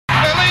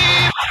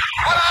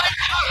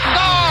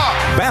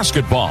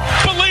Basketball.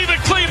 Believe it,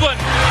 Cleveland.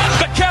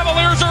 The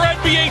Cavaliers are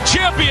NBA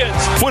champions.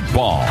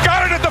 Football.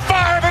 Got it at the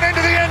 5 and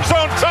into the end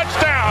zone.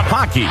 Touchdown.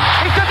 Hockey.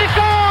 He's going to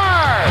score.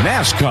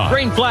 NASCAR.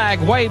 Green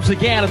flag waves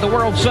again at the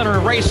World Center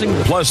of Racing.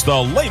 Plus the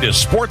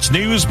latest sports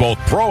news, both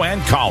pro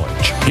and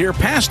college. Hear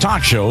past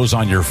talk shows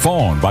on your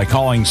phone by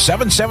calling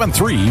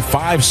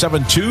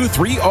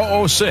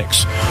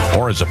 773-572-3006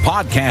 or as a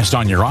podcast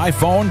on your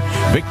iPhone,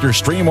 Victor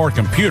Stream or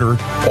computer,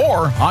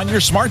 or on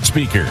your smart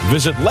speaker.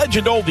 Visit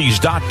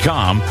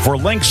legendoldies.com for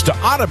links to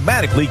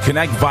automatically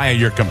connect via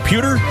your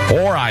computer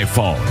or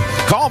iPhone.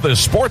 Call the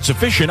Sports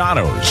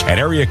Aficionados at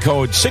area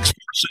code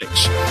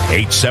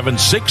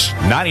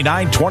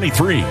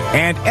 646-876-9923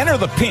 and enter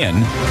the PIN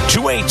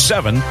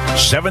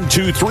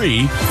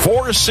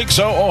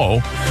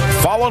 287-723-4600,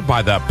 followed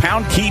by the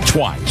pound key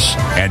twice.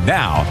 And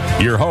now,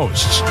 your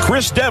hosts,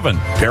 Chris Devon,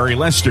 Perry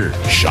Lester,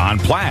 Sean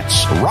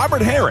Platts,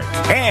 Robert Herrick,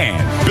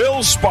 and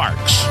Bill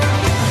Sparks.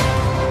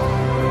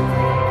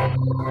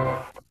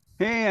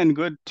 And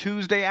good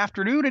Tuesday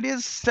afternoon. It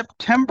is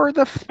September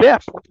the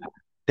 5th,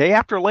 day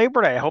after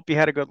Labor Day. I hope you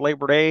had a good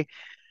Labor Day.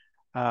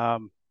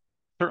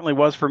 Certainly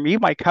was for me.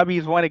 My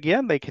Cubbies won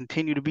again. They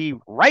continue to be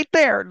right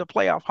there in the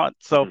playoff hunt.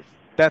 So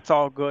that's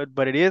all good.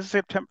 But it is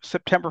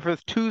September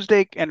 5th,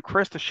 Tuesday. And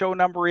Chris, the show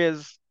number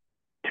is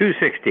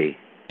 260.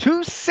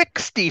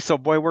 260. So,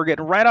 boy, we're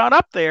getting right on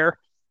up there.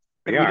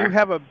 And we are. do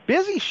have a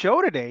busy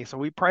show today, so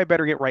we probably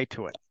better get right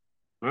to it.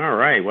 All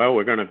right. Well,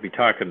 we're going to be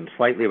talking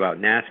slightly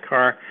about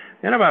NASCAR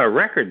and about a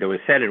record that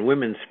was set in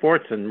women's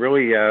sports and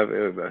really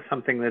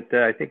something that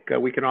I think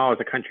we can all as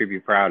a country be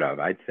proud of,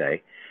 I'd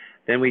say.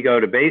 Then we go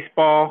to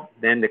baseball,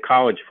 then to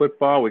college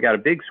football. We got a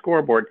big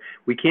scoreboard.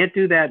 We can't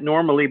do that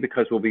normally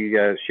because we'll be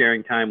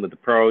sharing time with the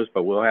pros,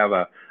 but we'll have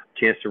a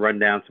chance to run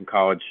down some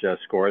college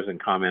scores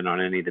and comment on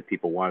any that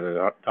people want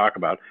to talk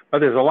about. But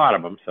there's a lot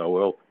of them, so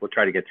we'll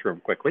try to get through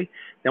them quickly.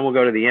 Then we'll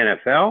go to the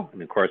NFL,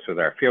 and of course with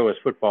our Fearless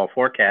Football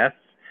forecasts,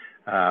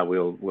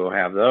 we'll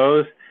have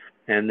those,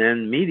 and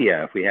then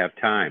media if we have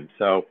time.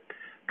 So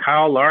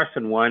Kyle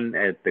Larson won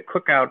at the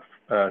Cookout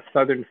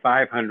Southern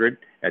 500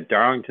 at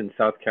Darlington,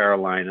 South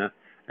Carolina,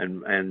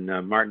 and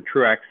Martin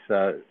Truex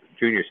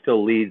Jr.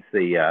 still leads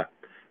the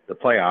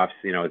playoffs.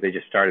 You know, they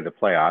just started the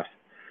playoffs,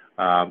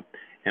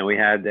 and we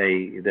had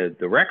the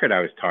record I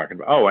was talking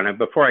about. Oh, and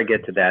before I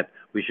get to that,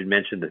 we should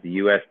mention that the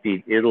U.S.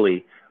 beat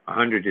Italy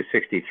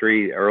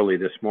 100-63 early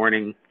this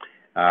morning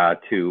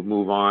to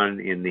move on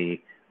in the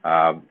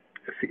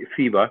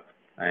FIBA,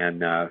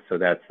 and so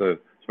that's the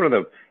sort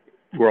of the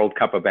World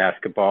Cup of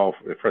basketball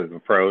for the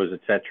pros,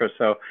 etc.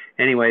 So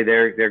anyway,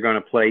 they're going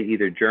to play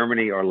either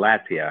Germany or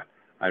Latvia.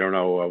 I don't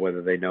know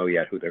whether they know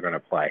yet who they're going to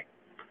play,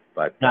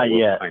 but not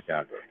yet. Find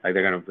out. They're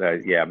going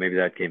to, maybe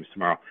that game's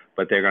tomorrow,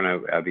 but they're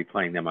going to be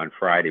playing them on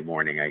Friday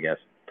morning, I guess.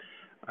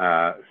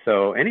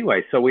 So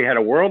anyway, so we had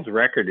a world's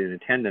record in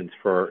attendance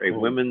for a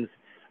women's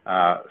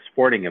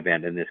sporting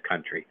event in this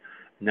country.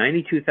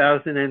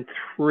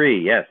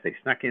 92,003. Yes, they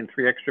snuck in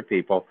 3 extra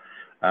people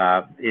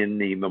in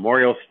the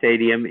Memorial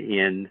Stadium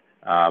in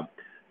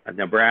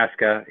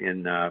Nebraska,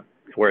 in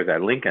where is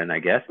that? Lincoln, I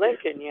guess.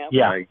 Lincoln,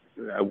 yeah.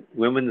 A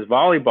women's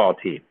volleyball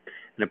team,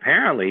 and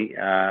apparently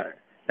that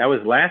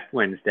was last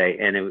Wednesday,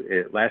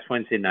 and last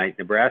Wednesday night,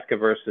 Nebraska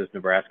versus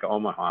Nebraska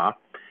Omaha,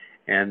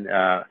 and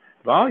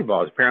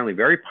volleyball is apparently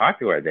very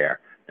popular there.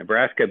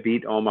 Nebraska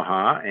beat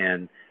Omaha,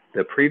 and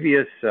the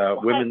previous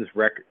women's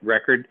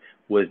record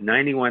was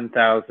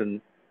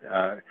 91,000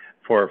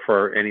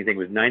 for anything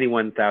was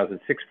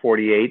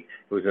 91,648.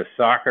 It was a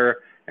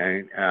soccer,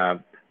 and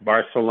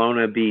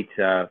Barcelona beat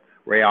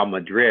Real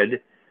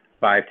Madrid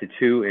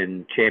 5-2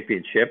 in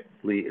championship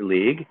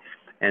league,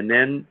 and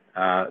then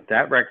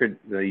that record,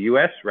 the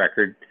U.S.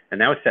 record, and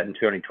that was set in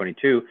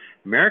 2022.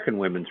 American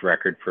women's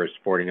record for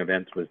sporting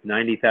events was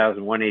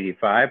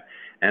 90,185,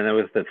 and that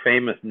was the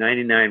famous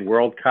 '99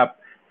 World Cup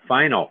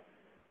final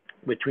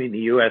between the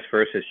U.S.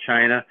 versus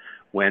China,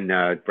 when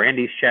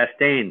Brandy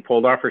Chastain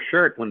pulled off her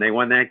shirt when they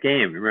won that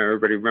game. Remember,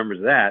 everybody remembers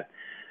that.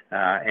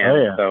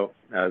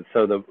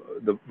 So the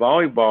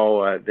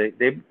volleyball,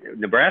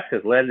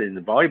 Nebraska's led in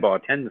the volleyball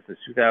attendance since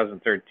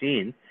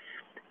 2013,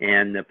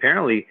 and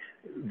apparently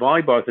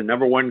volleyball is the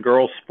 #1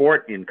 girls'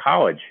 sport in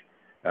college,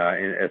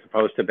 as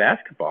opposed to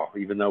basketball.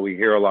 Even though we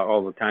hear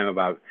all the time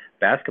about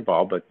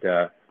basketball, but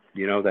that's the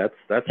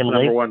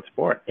 #1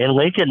 sport. In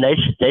Lincoln, they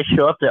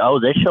show up there.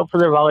 They show up for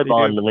their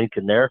volleyball in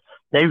Lincoln.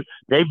 They've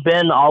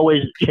been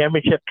always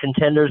championship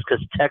contenders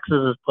because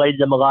Texas has played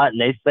them a lot,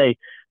 and they say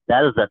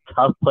that is a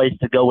tough place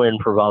to go in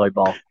for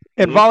volleyball.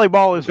 And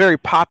volleyball is very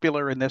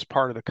popular in this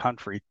part of the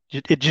country.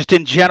 It just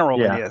in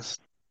general it is.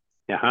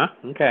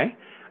 Okay.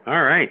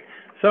 All right.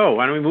 So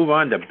why don't we move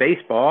on to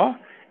baseball?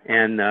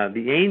 And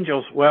the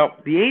Angels, they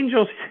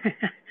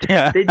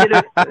did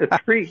a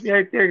 3.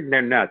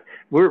 They're nuts.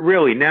 We're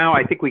really now.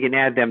 I think we can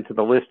add them to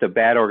the list of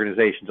bad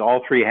organizations.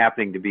 All 3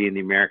 happening to be in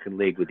the American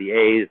League with the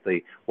A's,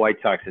 the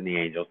White Sox, and the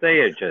Angels. They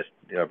are just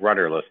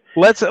rudderless.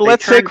 Let's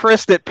say,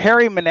 Chris, that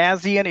Perry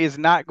Manassian is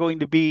not going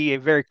to be a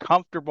very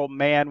comfortable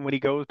man when he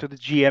goes to the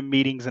GM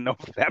meetings in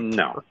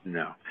November.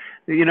 No.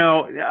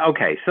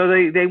 Okay, so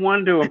they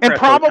wanted to impress And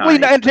probably,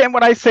 Ohtani. and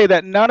when I say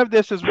that, none of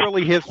this is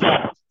really his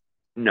fault.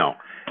 No,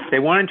 they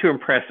wanted to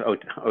impress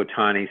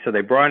Ohtani, so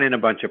they brought in a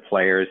bunch of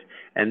players,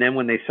 and then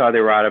when they saw they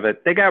were out of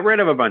it, they got rid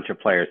of a bunch of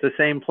players, the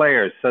same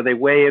players. So they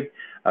waived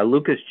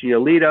Lucas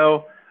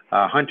Giolito,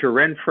 Hunter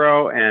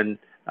Renfroe, and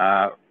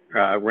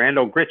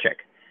Randall Grichuk,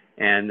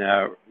 and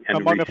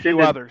among a few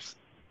others.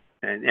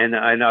 And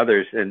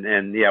others,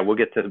 and yeah, we'll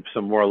get to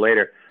some more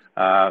later.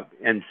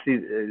 And see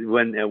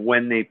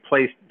when they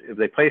placed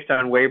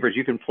on waivers,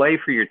 you can play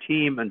for your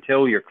team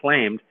until you're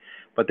claimed,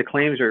 but the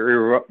claims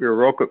are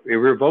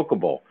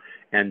irrevocable,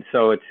 and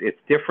so it's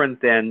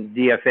different than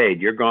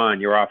DFA'd. You're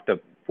gone. You're off the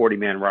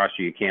 40-man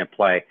roster. You can't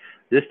play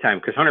this time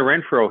because Hunter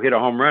Renfroe hit a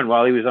home run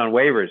while he was on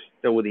waivers,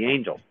 still with the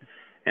Angels,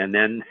 and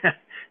then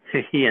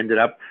he ended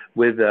up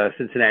with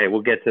Cincinnati.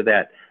 We'll get to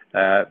that.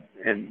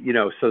 And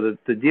so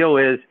the deal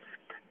is.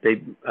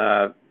 The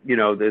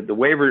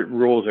waiver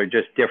rules are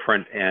just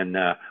different, and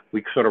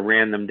we sort of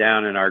ran them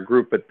down in our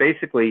group. But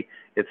basically,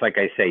 it's like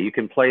I say, you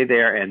can play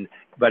there,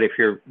 but if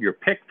you're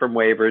picked from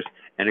waivers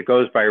and it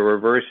goes by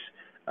reverse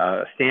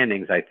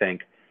standings, I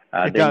think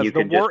then you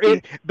can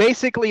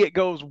basically it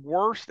goes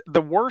worst.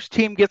 The worst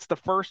team gets the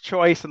first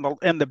choice,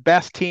 and the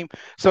best team.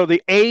 So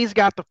the A's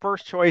got the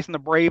first choice, and the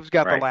Braves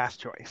got the last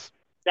choice.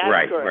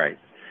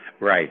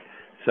 Right.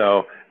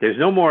 So there's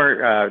no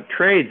more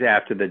trades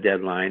after the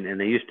deadline, and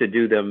they used to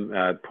do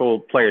them, pull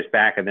players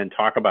back and then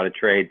talk about a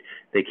trade.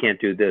 They can't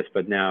do this,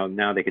 but now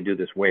they can do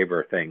this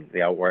waiver thing,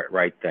 the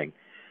outright thing.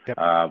 Yep.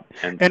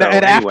 And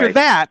after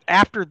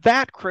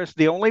that, Chris,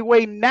 the only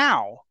way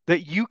now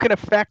that you can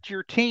affect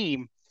your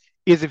team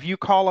is if you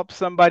call up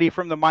somebody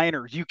from the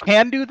minors. You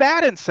can do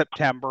that in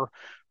September,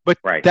 but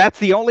that's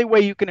the only way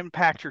you can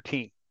impact your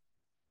team.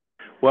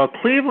 Well,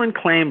 Cleveland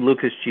claimed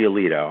Lucas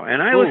Giolito,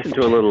 and I listened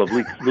to a little of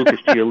Lucas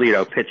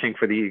Giolito pitching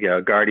for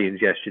the Guardians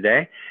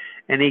yesterday,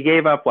 and he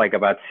gave up like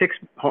about 6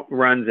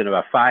 runs in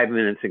about 5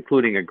 minutes,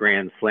 including a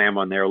grand slam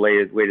on their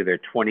way to their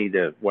 20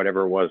 to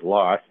whatever it was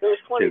loss. It was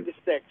 20 to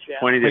 6, yeah.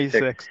 20 to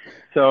 6.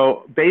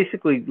 So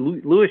basically,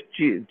 Lucas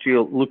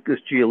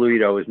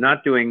Giolito is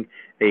not doing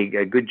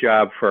a good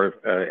job for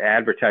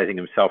advertising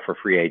himself for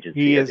free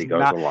agency as he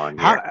goes along.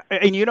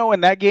 And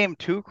in that game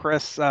too,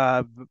 Chris,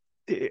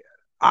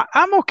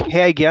 I'm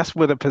okay, I guess,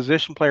 with a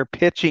position player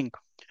pitching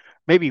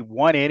maybe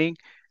 1 inning.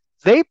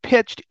 They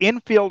pitched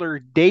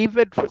infielder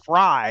David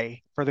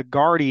Fry for the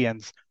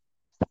Guardians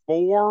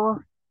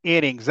 4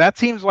 innings. That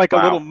seems like a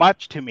little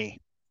much to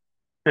me.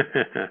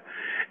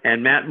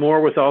 And Matt Moore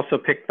was also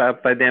picked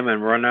up by them,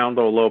 and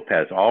Ronaldo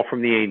Lopez, all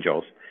from the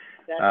Angels.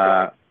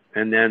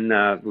 And then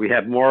we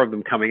have more of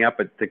them coming up.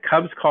 But the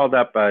Cubs called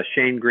up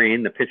Shane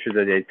Green, the pitcher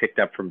that they picked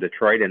up from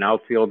Detroit, and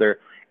outfielder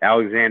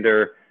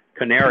Alexander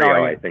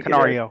Canario, I think.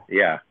 Canario.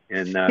 Yeah.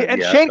 And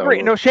Shane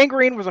Green, Shane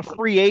Green was a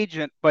free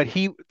agent, but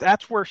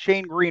that's where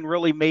Shane Green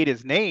really made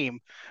his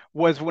name,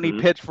 was when he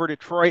pitched for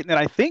Detroit. And then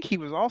I think he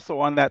was also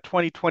on that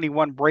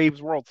 2021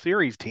 Braves World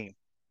Series team.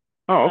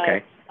 Oh,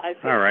 okay. I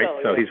think all right.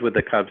 So he's with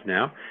the Cubs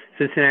now.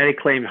 Cincinnati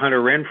claimed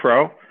Hunter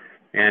Renfroe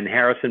and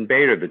Harrison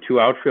Bader, the 2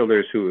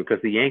 outfielders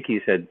because the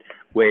Yankees had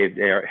waived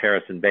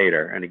Harrison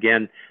Bader. And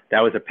again,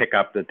 that was a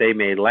pickup that they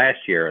made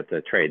last year at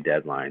the trade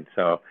deadline.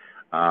 So,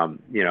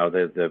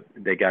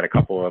 they got a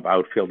couple of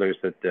outfielders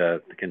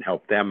that can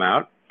help them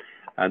out.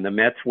 And the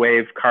Mets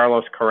waived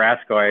Carlos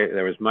Carrasco.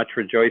 There was much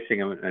rejoicing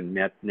in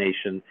Met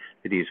Nation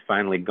that he's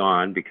finally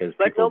gone because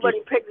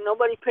nobody picked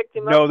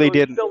him up. No, they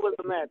didn't. Still with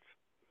the Mets.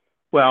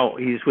 Well,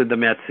 he's with the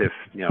Mets if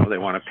they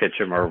want to pitch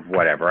him or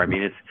whatever. I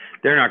mean,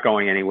 they're not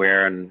going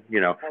anywhere, and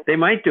they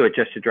might do it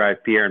just to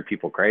drive Pierre and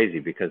people crazy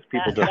because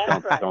people just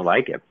don't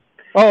like him.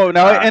 Oh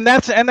no, and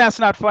that's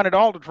not fun at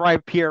all to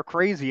drive Pierre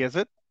crazy, is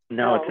it?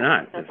 No, it's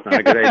not. It's not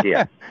a good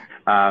idea.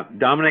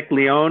 Dominic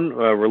Leone,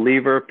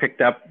 reliever,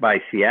 picked up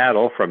by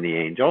Seattle from the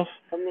Angels.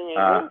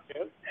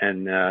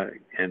 And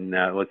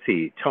let's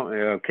see.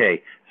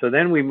 Okay, so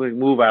then we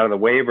move out of the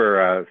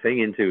waiver thing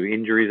into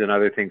injuries and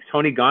other things.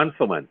 Tony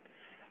Gonsolin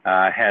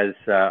has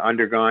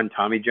undergone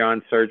Tommy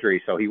John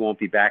surgery, so he won't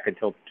be back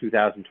until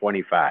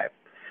 2025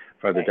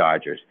 for the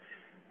Dodgers.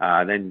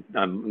 Then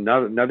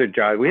another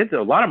job. We had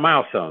a lot of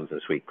milestones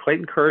this week.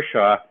 Clayton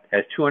Kershaw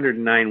has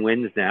 209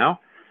 wins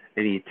now.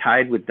 And he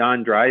tied with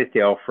Don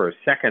Drysdale for a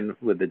second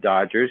with the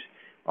Dodgers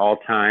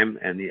all-time,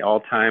 and the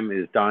all-time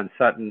is Don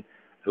Sutton,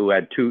 who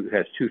has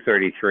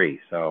 233.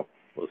 So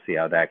we'll see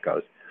how that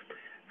goes.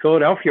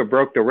 Philadelphia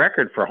broke the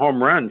record for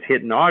home runs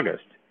hit in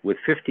August with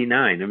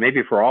 59, and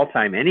maybe for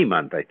all-time any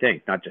month, I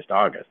think, not just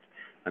August.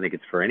 I think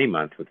it's for any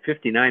month with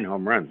 59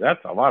 home runs.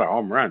 That's a lot of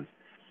home runs.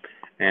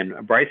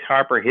 And Bryce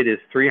Harper hit his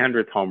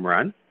 300th home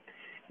run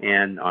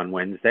on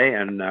Wednesday,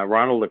 and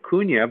Ronald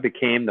Acuna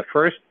became the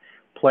first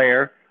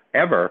player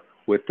ever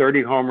with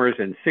 30 homers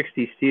and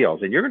 60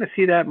 steals. And you're going to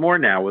see that more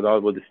now with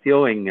the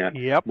stealing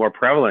more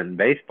prevalent in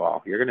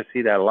baseball. You're going to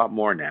see that a lot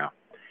more now.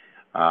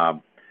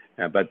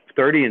 But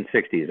 30 and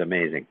 60 is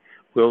amazing.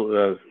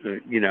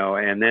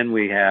 And then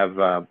we have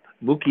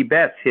Mookie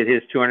Betts hit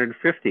his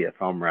 250th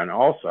home run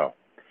also.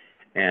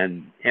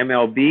 And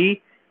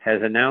MLB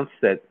has announced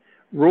that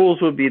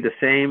rules would be the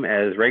same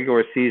as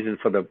regular season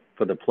for the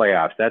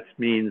playoffs. That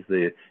means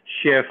the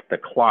shift, the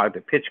clock,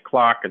 the pitch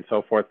clock, and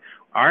so forth.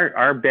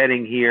 Our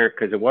betting here,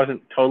 because it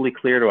wasn't totally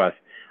clear to us,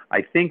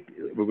 I think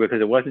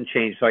because it wasn't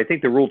changed. So I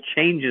think the rule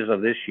changes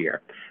of this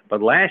year.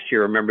 But last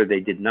year, remember,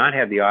 they did not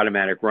have the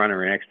automatic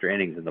runner and extra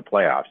innings in the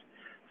playoffs.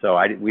 So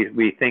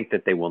we think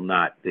that they will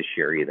not this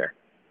year either.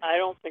 I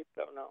don't think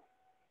so, no.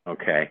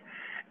 Okay.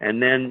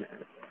 And then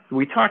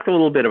we talked a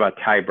little bit about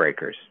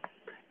tiebreakers.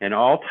 And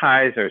all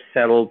ties are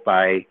settled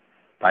by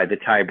the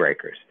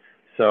tiebreakers.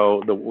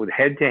 So the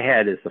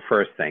head-to-head is the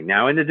first thing.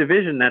 Now, in the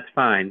division, that's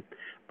fine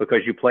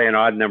because you play an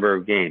odd number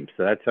of games.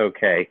 So that's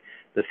okay.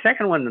 The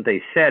second one that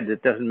they said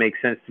that doesn't make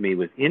sense to me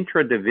was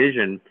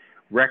intra-division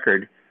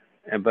record.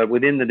 But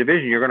within the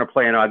division, you're going to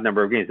play an odd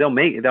number of games.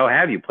 They'll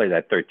have you play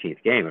that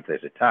 13th game if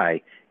there's a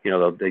tie.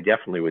 They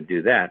definitely would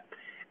do that.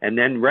 And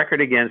then record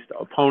against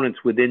opponents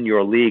within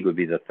your league would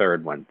be the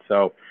third one.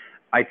 So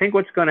I think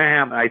what's going to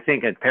happen, I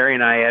think, and Perry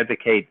and I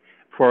advocate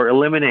for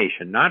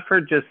elimination, not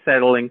for just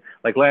settling.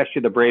 Like last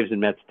year, the Braves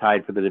and Mets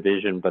tied for the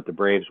division, but the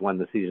Braves won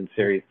the season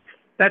series.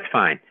 That's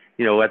fine.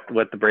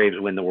 Let the Braves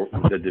win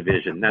the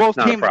division. That's both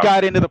not teams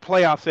got into the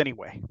playoffs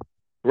anyway.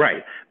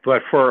 Right.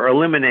 But for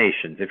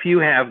eliminations, if you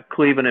have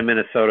Cleveland and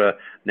Minnesota,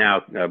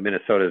 now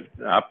Minnesota's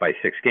up by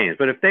 6 games,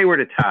 but if they were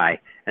to tie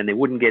and they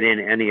wouldn't get in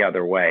any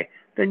other way,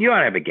 then you ought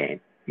to have a game,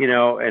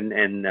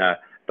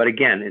 but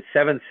again, it's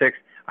 7-6.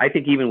 I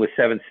think even with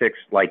 7-6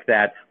 like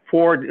that,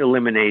 for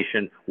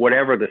elimination,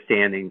 whatever the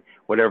standing,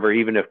 whatever,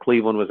 even if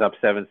Cleveland was up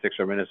 7-6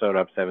 or Minnesota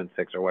up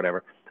 7-6 or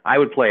whatever, I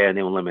would play an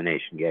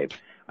elimination game.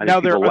 Now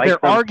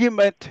their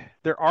argument,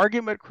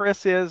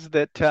 Chris, is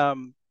that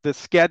the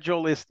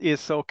schedule is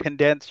so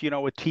condensed,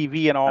 with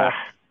TV and all.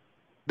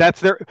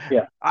 That's their.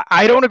 Yeah.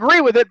 I don't agree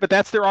with it, but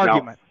that's their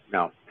argument.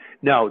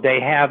 No, they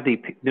have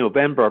the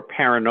November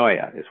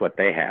paranoia is what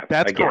they have.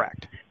 That's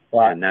correct.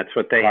 And that's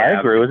what they have. I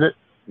agree with it.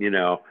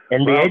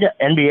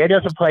 NBA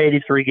doesn't play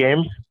 83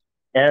 games.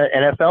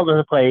 NFL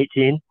doesn't play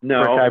 18.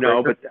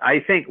 No, but I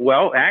think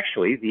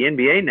actually the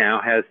NBA now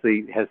has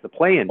the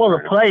play-in. Well,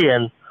 the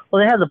play-in.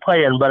 Well, they have the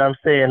play-in, but I'm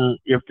saying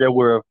if there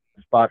were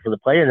a spot for the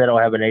play-in, they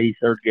don't have an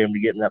 83rd game to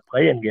get in that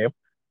play-in game.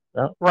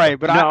 No? Right,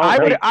 but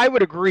I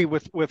would agree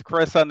with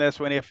Chris on this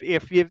one. If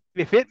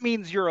it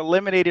means you're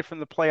eliminated from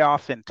the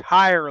playoffs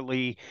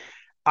entirely,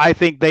 I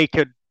think they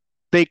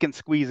can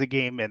squeeze a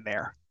game in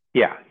there.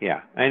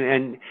 Yeah,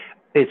 and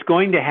it's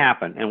going to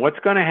happen. And what's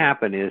going to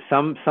happen is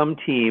some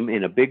team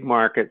in a big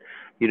market,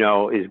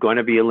 is going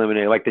to be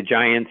eliminated. Like the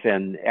Giants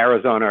and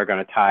Arizona are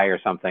going to tie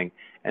or something,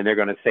 and they're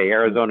going to say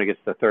Arizona gets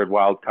the third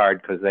wild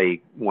card because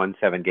they won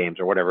 7 games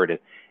or whatever it is.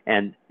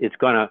 And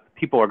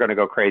people are going to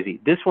go crazy.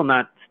 This will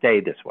not stay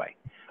this way.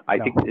 I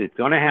think it's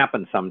going to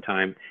happen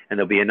sometime, and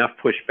there'll be enough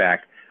pushback.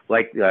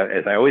 Like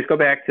as I always go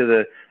back to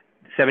the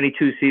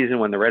 72 season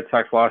when the Red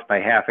Sox lost by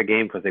half a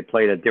game because they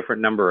played a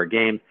different number of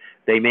games.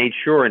 They made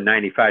sure in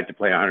 95 to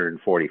play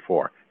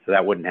 144, so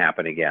that wouldn't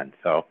happen again.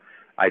 So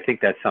I think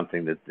that's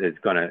something that is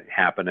going to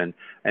happen.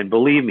 And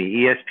believe me,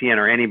 ESPN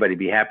or anybody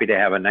be happy to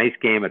have a nice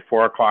game at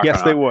 4 o'clock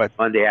on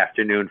Monday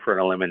afternoon for an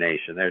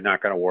elimination. They're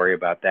not going to worry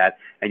about that.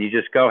 And you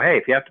just go, hey,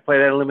 if you have to play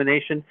that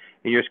elimination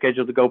and you're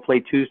scheduled to go play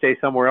Tuesday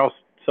somewhere else,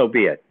 so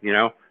be it.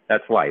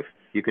 That's life.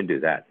 You can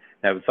do that.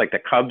 That was like the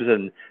Cubs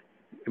and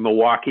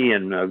Milwaukee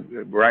and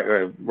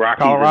Rockies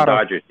Colorado.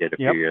 And Dodgers did a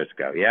few years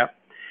ago. Yeah.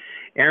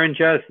 Aaron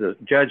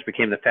Judge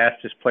became the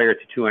fastest player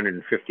to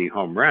 250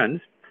 home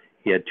runs.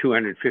 He had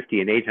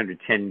 250 in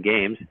 810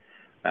 games.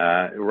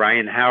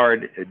 Ryan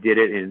Howard did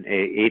it in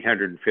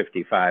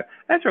 855.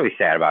 That's really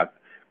sad about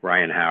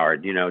Ryan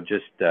Howard.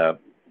 Just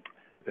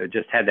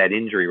had that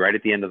injury right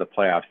at the end of the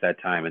playoffs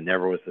that time and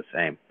never was the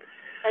same.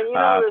 And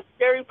the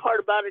scary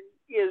part about it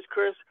is,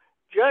 Chris,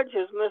 Judge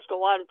has missed a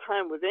lot of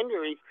time with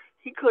injuries.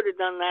 He could have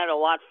done that a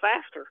lot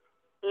faster.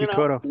 He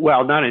could have.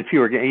 Well, not in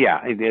fewer games.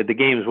 Yeah, the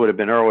games would have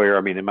been earlier.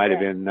 I mean, it might have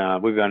been.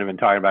 We've been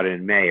talking about it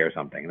in May or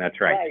something.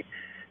 That's right.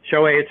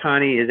 Shohei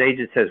Ohtani, his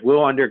agent says,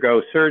 will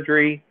undergo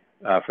surgery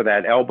for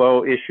that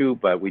elbow issue,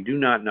 but we do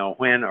not know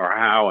when or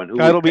how and who.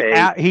 That'll be.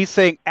 He's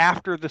saying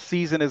after the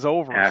season is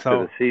over.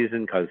 After the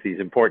season, because he's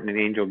important in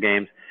Angel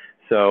games.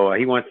 So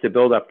he wants to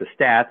build up the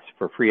stats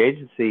for free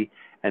agency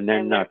and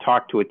then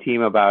talk to a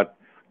team about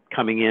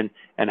coming in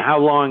and how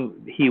long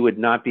he would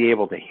not be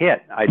able to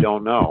hit. I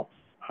don't know.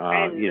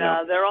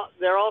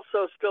 They're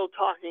also still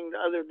talking to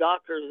other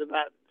doctors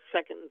about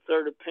second and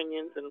third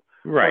opinions and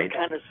what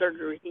kind of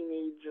surgery he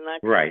needs and that.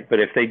 Right, but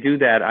if they do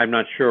that, I'm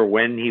not sure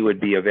when he would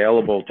be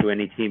available to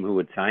any team who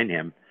would sign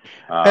him.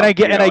 I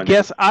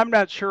guess I'm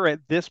not sure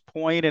at this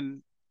point.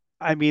 And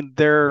I mean,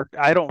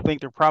 I don't think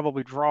they're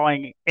probably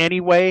drawing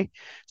anyway.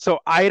 So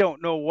I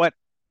don't know what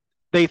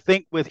they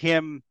think with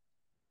him.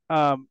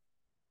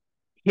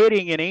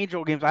 Hitting in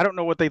Angel games, I don't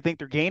know what they think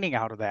they're gaining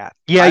out of that.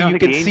 Yeah, you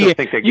can see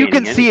it. You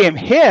can see him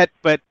hit,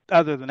 but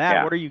other than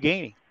that, what are you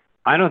gaining?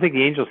 I don't think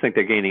the Angels think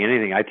they're gaining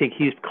anything. I think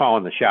he's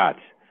calling the shots.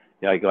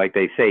 Like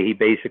they say, he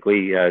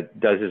basically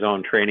does his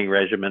own training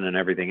regimen and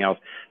everything else.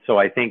 So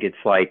I think it's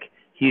like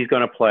he's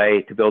going to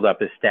play to build up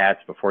his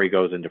stats before he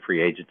goes into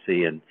free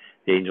agency, and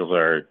the Angels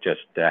are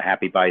just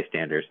happy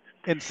bystanders.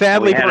 And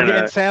sadly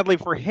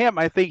for him,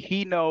 I think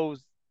he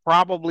knows,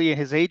 probably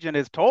his agent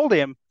has told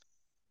him,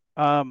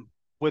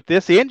 with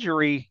this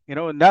injury,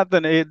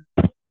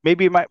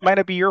 maybe it might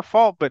not be your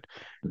fault, but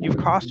you've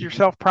cost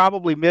yourself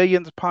probably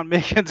millions upon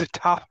millions of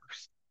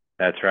dollars.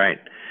 That's right.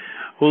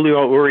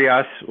 Julio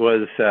Urias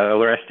was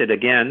arrested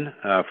again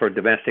for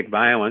domestic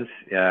violence.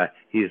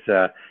 He's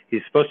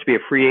supposed to be a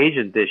free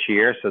agent this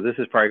year, so this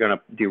is probably going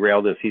to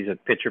derail this. He's a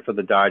pitcher for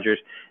the Dodgers.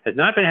 Has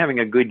not been having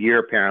a good year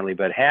apparently,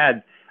 but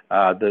had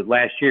the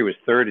last year was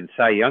third in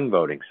Cy Young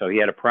voting, so he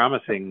had a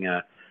promising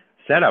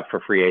setup for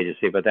free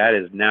agency, but that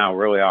is now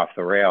really off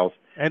the rails.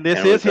 And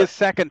this is his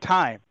second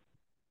time.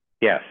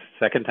 Yes,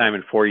 second time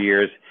in 4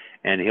 years,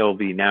 and he'll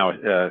be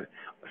now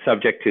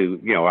subject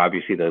to,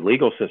 obviously the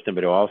legal system,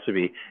 but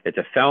it's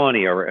a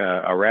felony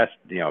arrest,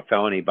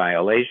 felony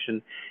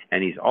violation,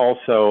 and he's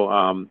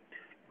also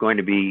going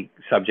to be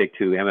subject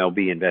to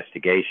MLB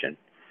investigation.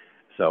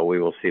 So we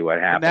will see what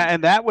happens.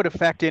 And that would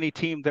affect any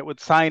team that would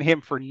sign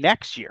him for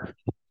next year.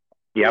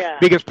 Yep. Yeah.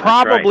 Because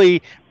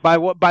probably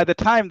by the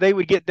time they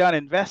would get done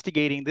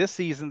investigating, this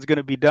season's going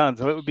to be done,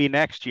 so it would be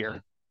next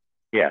year.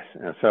 Yes.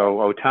 So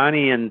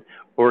Ohtani and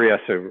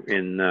Urias are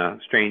in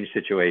strange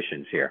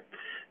situations here.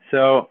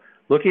 So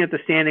looking at the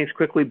standings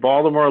quickly,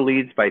 Baltimore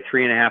leads by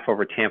 3.5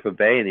 over Tampa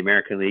Bay in the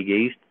American League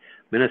East.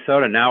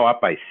 Minnesota now up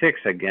by 6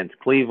 against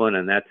Cleveland,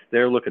 and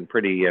they're looking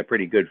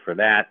pretty good for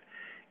that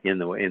in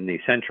the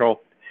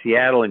Central.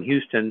 Seattle and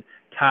Houston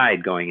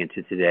tied going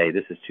into today.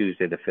 This is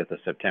Tuesday, the 5th of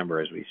September,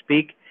 as we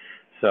speak.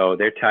 So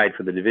they're tied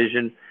for the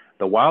division.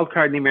 The wild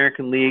card in the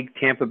American League,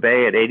 Tampa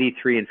Bay at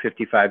 83 and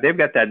 55. They've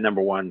got that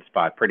number 1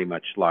 spot pretty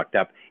much locked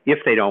up if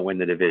they don't win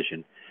the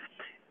division.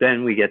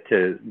 Then we get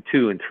to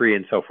 2 and 3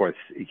 and so forth.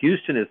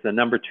 Houston is the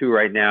number 2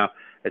 right now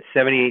at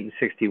 78 and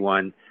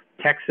 61.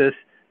 Texas,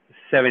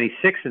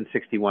 76 and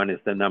 61 is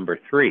the number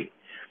 3.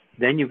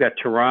 Then you've got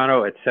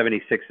Toronto at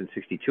 76 and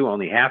 62,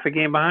 only half a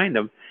game behind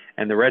them,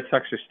 and the Red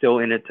Sox are still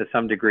in it to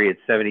some degree at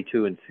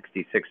 72 and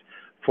 66,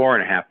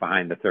 4.5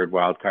 behind the third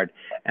wild card.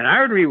 And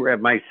I would be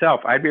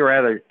I'd be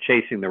rather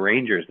chasing the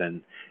Rangers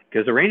than,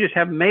 because the Rangers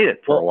haven't made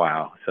it for a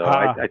while. So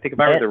I think if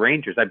I were the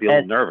Rangers, I'd be a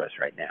little nervous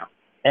right now.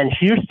 And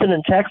Houston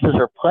and Texas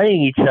are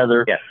playing each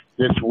other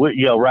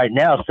right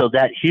now. So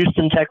that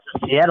Houston, Texas,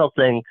 Seattle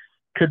thing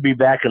could be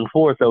back and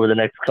forth over the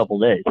next couple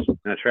days.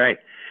 That's right.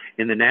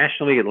 In the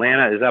National League,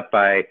 Atlanta is up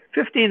by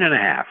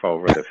 15.5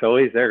 over the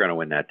Phillies. They're going to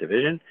win that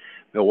division.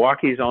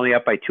 Milwaukee's only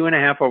up by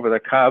 2.5 over the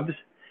Cubs.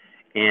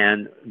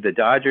 And the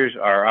Dodgers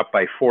are up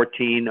by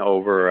 14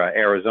 over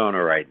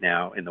Arizona right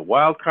now. In the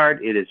wild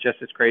card, it is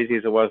just as crazy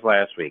as it was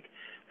last week.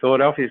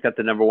 Philadelphia's got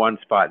the number 1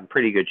 spot in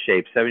pretty good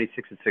shape,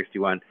 76 and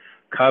 61.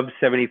 Cubs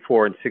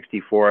 74 and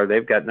 64.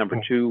 They've got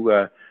number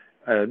 2,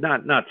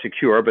 not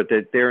secure, but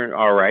they're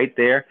all right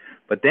there.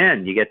 But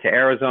then you get to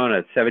Arizona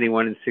at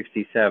 71 and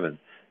 67.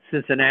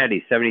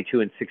 Cincinnati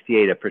 72 and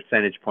 68, a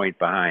percentage point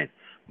behind.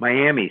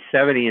 Miami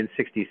 70 and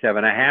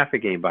 67, a half a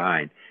game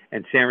behind.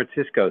 And San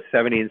Francisco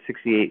 70 and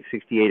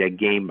 68 a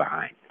game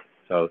behind.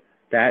 So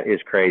that is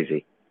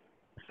crazy.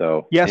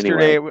 So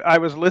yesterday, anyway. I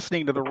was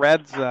listening to the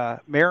Reds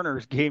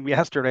Mariners game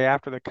yesterday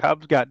after the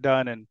Cubs got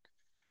done, and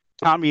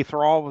Tommy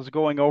Thrall was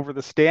going over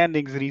the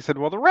standings, and he said,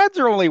 well, the Reds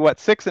are only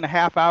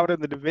 6.5 out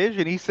in the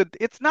division. He said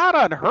it's not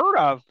unheard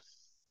of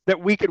that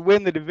we could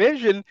win the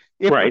division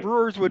if the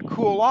Brewers would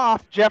cool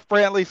off. Jeff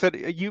Brantley said,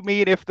 you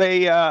mean if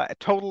they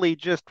totally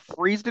just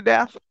freeze to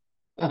death?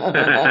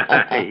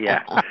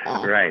 Yeah,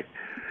 right.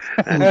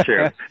 That's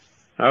true.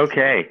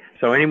 Okay.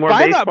 So any more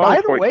baseball?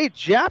 By the way,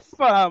 Jeff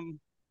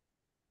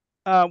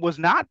was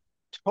not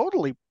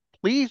totally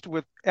pleased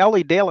with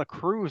Elly De La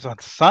Cruz on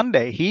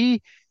Sunday.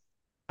 He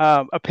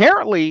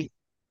apparently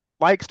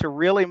likes to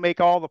really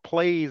make all the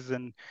plays,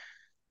 and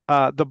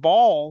the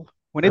ball,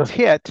 when it's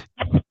hit,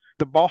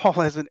 the ball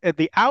has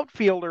the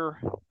outfielder,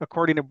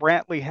 according to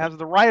Brantley, has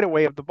the right of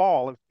way of the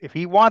ball if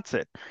he wants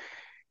it.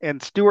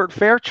 And Stuart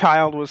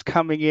Fairchild was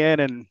coming in,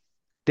 and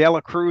De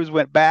La Cruz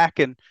went back,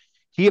 and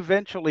he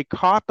eventually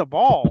caught the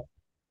ball,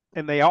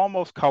 and they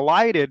almost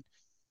collided.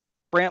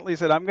 Brantley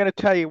said, I'm going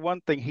to tell you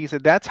one thing. He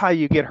said, that's how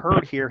you get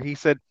hurt here. He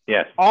said,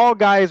 yes, all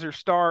guys are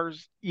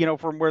stars,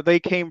 from where they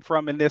came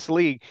from in this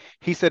league.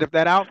 He said, if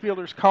that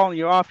outfielder's calling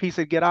you off, he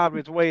said, get out of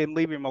his way and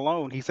leave him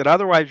alone. He said,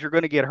 otherwise you're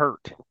going to get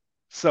hurt.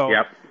 So,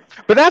 yep.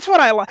 But that's what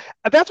I like.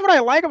 That's what I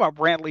like about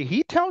Brantley.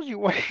 He tells you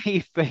what he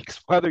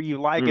thinks, whether you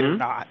like it or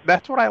not.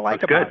 That's what I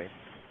like about him.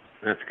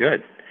 That's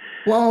good.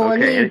 Well,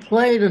 and he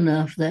played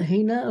enough that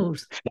he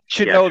knows.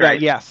 Should know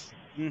that, yes.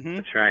 Mm-hmm.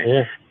 That's right.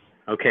 Yeah.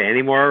 Okay,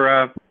 any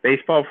more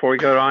baseball before we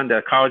go on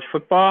to college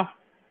football?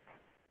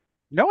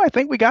 No, I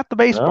think we got the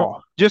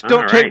baseball. No. Just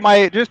don't take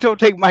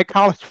my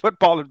college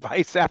football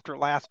advice after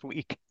last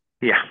week.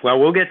 Yeah, well,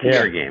 we'll get to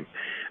your game.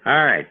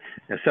 All right.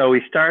 So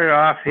we started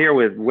off here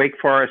with Wake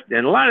Forest,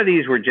 and a lot of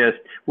these were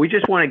we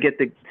just want to get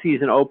the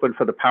season open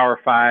for the Power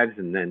Fives,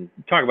 and then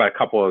talk about a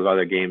couple of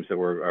other games that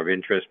were of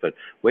interest. But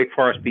Wake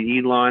Forest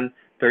beat Elon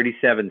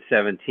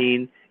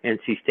 37-17.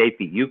 NC State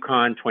beat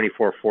UConn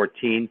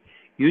 24-14.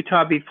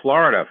 Utah beat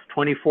Florida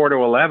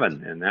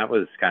 24-11, and that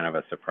was kind of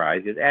a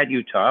surprise. It's at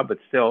Utah, but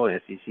still, an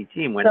SEC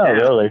team went down.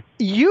 Really?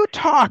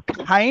 Utah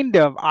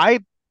I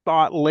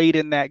thought late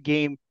in that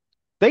game,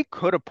 they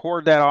could have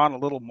poured that on a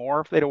little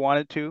more if they'd have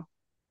wanted to.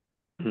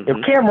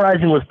 If Cam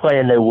Rising was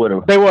playing, they would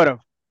have. They would have,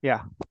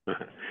 yeah.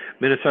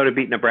 Minnesota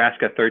beat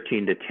Nebraska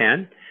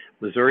 13-10.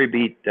 Missouri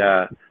beat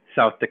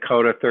South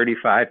Dakota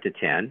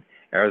 35-10.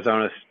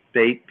 Arizona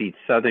State beat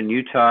Southern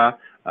Utah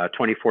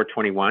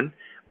 24-21.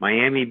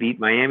 Miami beat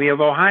Miami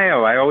of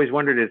Ohio. I always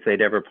wondered if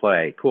they'd ever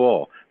play.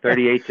 Cool.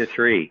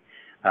 38-3.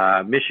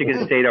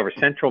 Michigan State over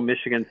Central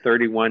Michigan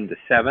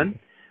 31-7.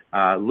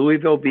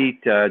 Louisville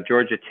beat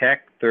Georgia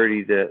Tech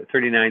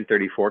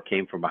 39-34.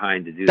 Came from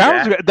behind to do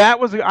that. That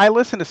was I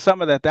listened to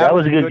some of that. That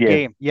was a good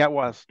game. Yeah, it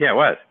was. Yeah, it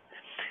was.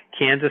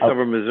 Kansas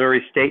over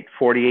Missouri State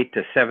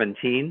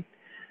 48-17.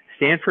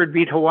 Stanford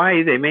beat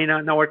Hawaii. They may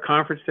not know what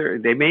conference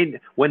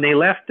when they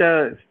left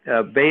Bay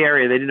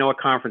Area, they didn't know what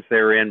conference they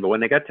were in, but when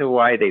they got to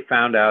Hawaii, they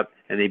found out,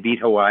 and they beat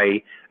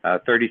Hawaii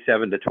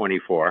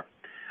 37-24.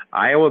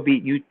 Iowa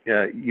beat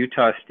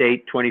Utah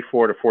State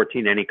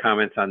 24-14. Any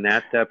comments on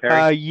that,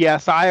 Perry?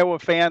 Yes, Iowa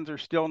fans are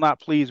still not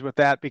pleased with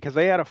that because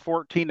they had a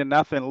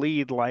 14-0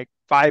 lead like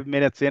 5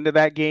 minutes into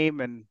that game,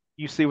 and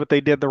you see what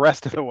they did the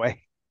rest of the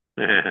way.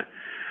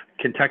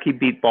 Kentucky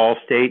beat Ball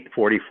State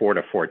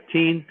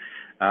 44-14.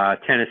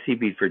 Tennessee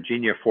beat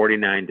Virginia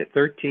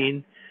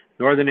 49-13.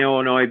 Northern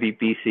Illinois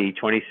beat BC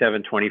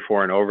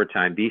 27-24 in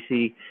overtime.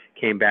 BC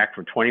came back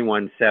from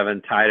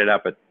 21-7, tied it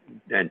up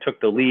and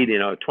took the lead,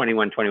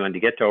 21-21 to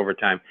get to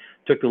overtime.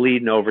 Took the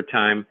lead in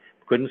overtime,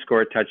 couldn't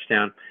score a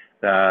touchdown.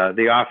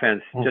 The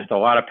offense, just a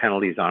lot of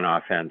penalties on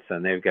offense,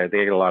 and they got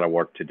a lot of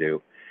work to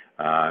do.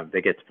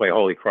 They get to play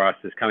Holy Cross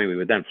this coming week,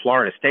 but then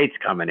Florida State's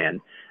coming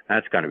in.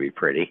 That's going to be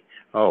pretty.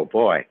 Oh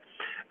boy.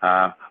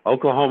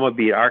 Oklahoma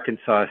beat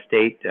Arkansas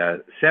State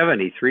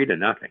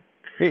 73-0.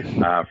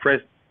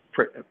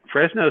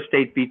 Fresno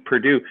State beat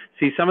Purdue.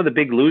 See, some of the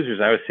big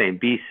losers, I was saying,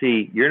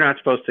 BC, you're not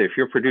supposed to, if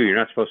you're Purdue, you're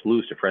not supposed to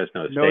lose to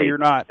Fresno State. No, you're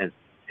not.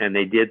 And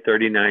they did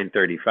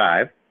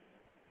 39-35.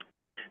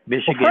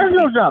 Michigan. Well,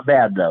 Fresno's not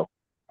bad, though.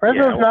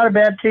 Fresno's not a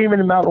bad team in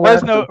the Mountain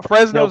West.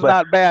 Fresno's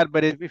not bad,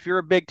 but if you're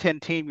a Big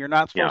Ten team, you're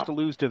not supposed to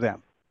lose to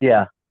them.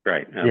 Yeah.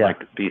 Right. Like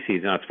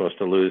BC's not supposed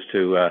to lose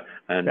to.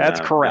 That's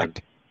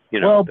correct.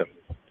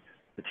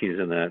 The teams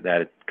in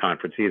that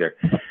conference either.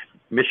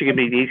 Michigan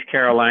beat East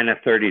Carolina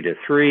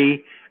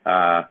 30-3.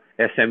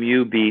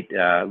 SMU beat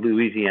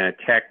Louisiana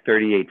Tech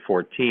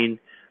 38-14.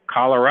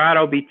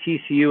 Colorado beat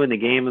TCU in the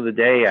game of the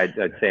day. I'd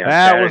say on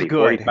Saturday,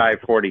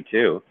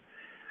 45-42.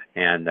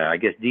 And I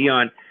guess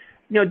Dion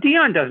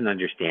doesn't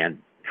understand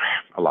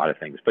a lot of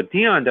things, but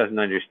Dion doesn't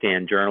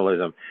understand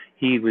journalism.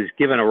 He was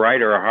giving a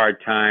writer a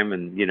hard time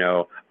and,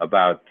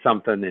 about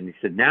something. And he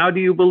said, now do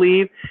you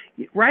believe?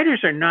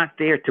 Writers are not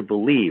there to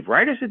believe.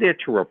 Writers are there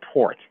to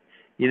report,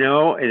 and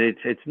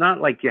it's not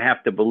like you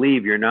have to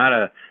believe.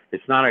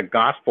 It's not a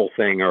gospel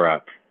thing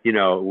or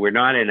we're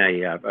not in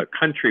a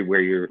country where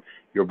you're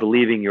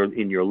believing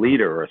in your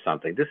leader or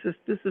something. This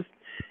is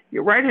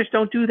your writers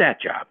don't do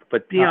that job,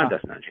 but Dion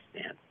doesn't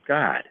understand.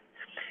 God.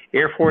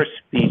 Air Force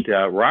beat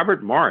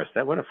Robert Morris.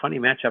 What a funny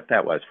matchup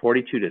that was,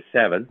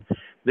 42-7.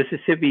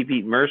 Mississippi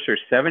beat Mercer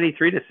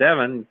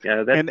 73-7.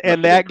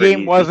 And that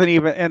game wasn't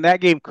even. And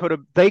that game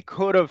they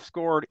could have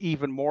scored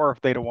even more if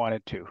they'd have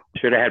wanted to.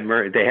 Should have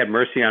had. They had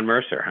mercy on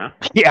Mercer, huh?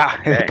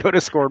 Yeah, they could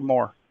have scored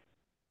more.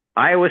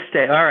 Iowa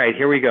State. All right,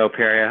 here we go,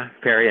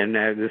 Perry,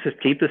 and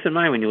keep this in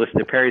mind when you listen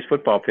to Perry's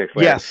football picks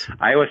later. Yes.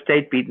 Iowa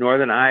State beat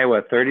Northern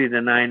Iowa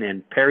 30-9,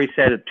 and Perry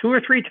said it 2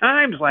 or 3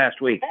 times last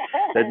week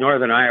that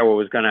Northern Iowa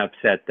was going to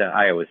upset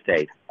Iowa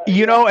State.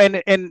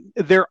 And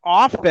their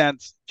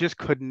offense just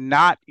could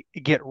not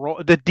get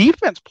rolled. The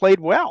defense played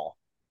well,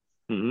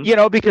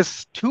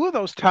 because 2 of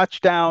those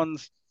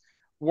touchdowns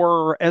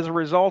were as a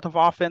result of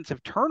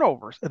offensive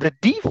turnovers. The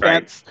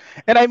defense,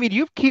 and I mean,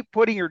 you keep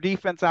putting your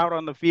defense out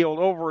on the field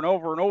over and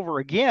over and over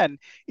again.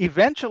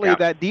 Eventually,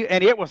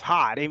 and it was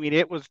hot. I mean,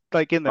 it was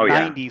like in the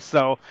 90s.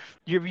 So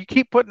you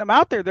keep putting them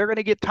out there, they're going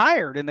to get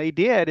tired, and they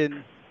did.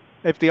 And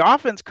if the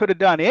offense could have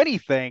done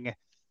anything,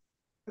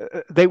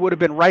 they would have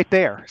been right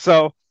there.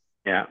 So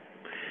yeah.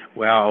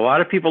 Well, a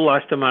lot of people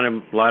lost them on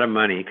a lot of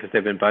money because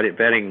they've been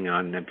betting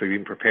on,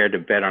 being prepared to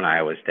bet on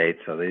Iowa State,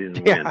 so they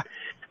didn't win.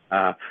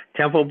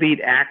 Temple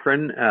beat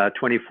Akron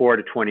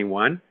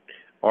 24-21.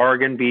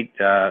 Oregon beat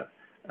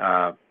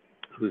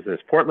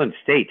Portland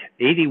State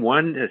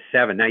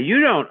 81-7. Now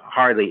you don't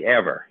hardly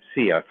ever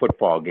see a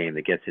football game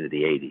that gets into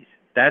the 80s.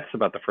 That's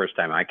about the first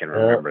time I can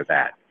remember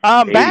that.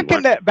 Back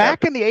in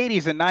the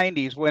 80s and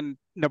 90s when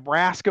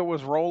Nebraska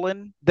was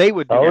rolling, they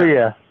would do that.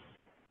 Yeah.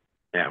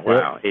 Yeah,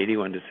 wow,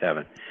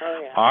 81-7.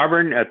 Oh, yeah.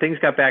 Auburn, things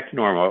got back to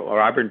normal.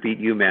 Auburn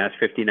beat UMass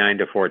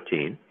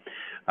 59-14.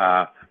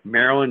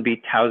 Maryland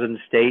beat Towson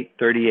State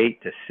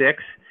 38-6.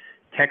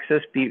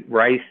 Texas beat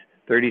Rice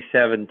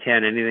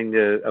 37-10.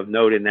 Anything of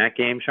note in that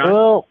game, Sean?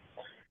 Well,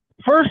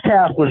 first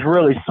half was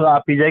really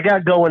sloppy. They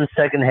got going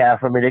second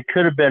half. I mean, it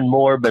could have been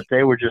more, but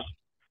they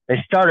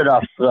started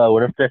off slow.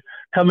 And if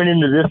coming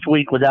into this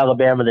week with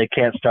Alabama, they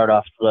can't start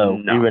off slow,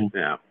 even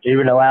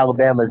though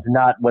Alabama is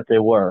not what they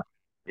were.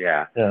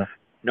 Yeah.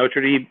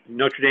 Notre Dame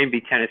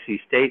beat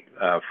Tennessee State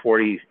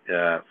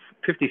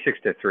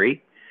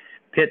 56-3.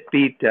 Pitt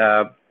beat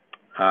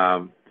Wofford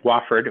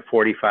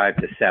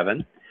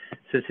 45-7.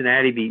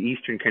 Cincinnati beat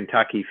Eastern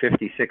Kentucky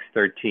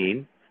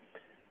 56-13.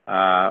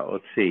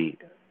 Let's see.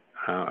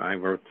 I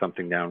wrote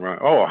something down wrong.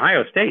 Oh,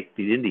 Ohio State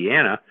beat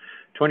Indiana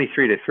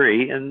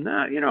 23-3, and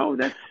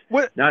that's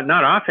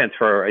not offense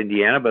for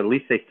Indiana, but at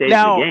least they stayed in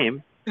the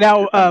game.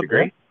 Now,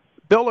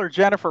 Bill or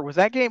Jennifer, was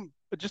that game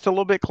just a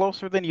little bit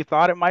closer than you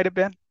thought it might have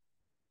been?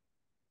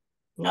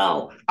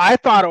 No, I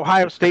thought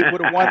Ohio State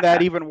would have won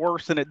that even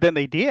worse than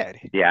they did.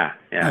 Yeah.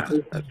 I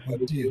thought that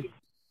would too.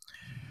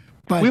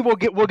 But we'll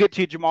get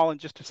to you, Jamal, in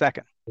just a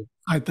second.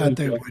 I thought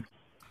they would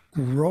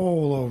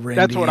roll over.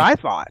 That's Indiana. What I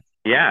thought.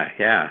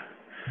 Yeah.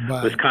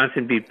 But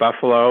Wisconsin beat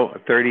Buffalo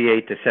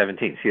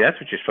 38-17. See, that's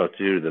what you're supposed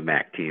to do to the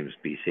MAC teams,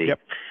 BC. Yep.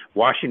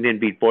 Washington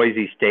beat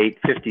Boise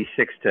State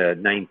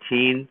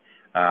 56-19.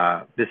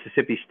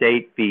 Mississippi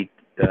State beat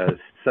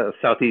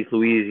Southeast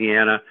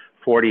Louisiana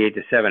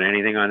 48-7.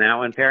 Anything on that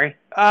one, Perry?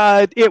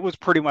 It was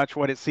pretty much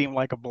what it seemed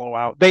like, a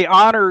blowout. They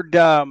honored.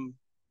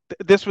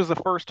 This was the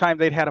first time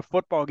they'd had a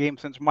football game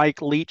since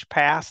Mike Leach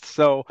passed,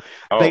 so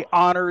they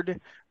honored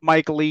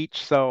Mike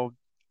Leach. So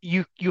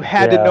you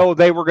had to know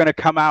they were going to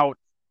come out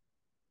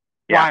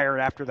fired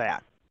after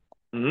that.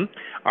 Mm-hmm.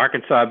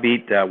 Arkansas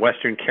beat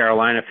Western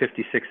Carolina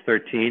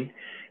 56-13.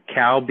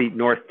 Cal beat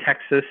North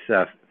Texas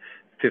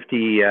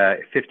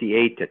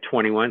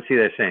 58-21. See,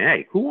 they're saying,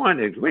 "Hey, who won?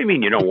 What do you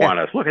mean you don't want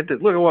us? Look at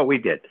what we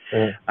did."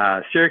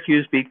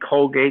 Syracuse beat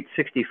Colgate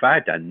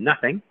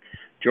 65-0.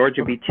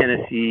 Georgia beat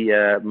Tennessee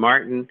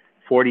Martin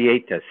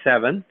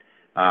 48-7.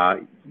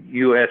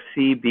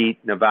 USC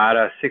beat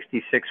Nevada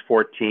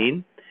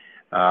 66-14.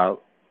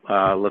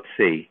 Let's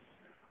see.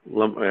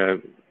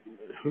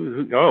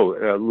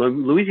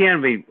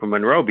 Louisiana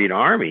Monroe beat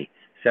Army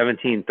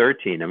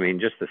 17-13. I mean,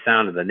 just the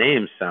sound of the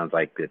names sounds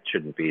like it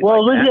shouldn't be.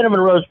 Well, like Louisiana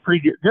Monroe's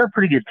pretty good. They're a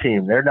pretty good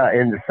team. They're not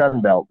in the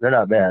Sun Belt. They're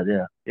not bad.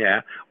 Yeah.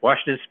 Yeah.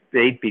 Washington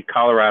State beat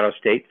Colorado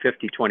State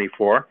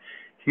 50-24.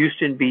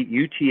 Houston beat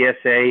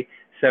UTSA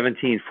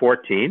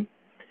 17-14.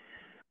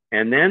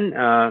 And then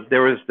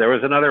there was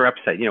another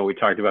upset. We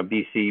talked about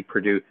BC,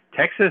 Purdue.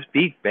 Texas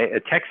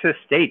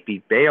State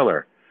beat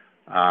Baylor.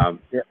 And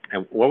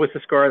what was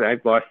the score?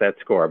 I've lost that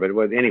score, but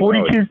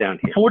anyway, it's down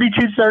here.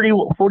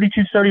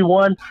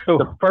 42-31.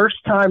 The first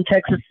time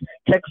Texas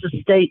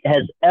State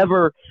has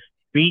ever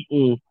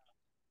beaten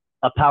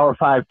a Power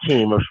 5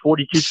 team. It was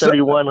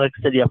 42-31. Like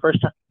I said,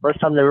 first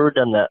time they've ever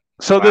done that.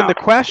 So then the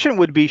question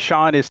would be,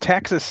 Sean, is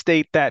Texas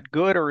State that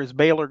good, or is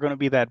Baylor going to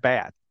be that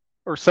bad,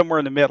 or somewhere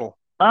in the middle?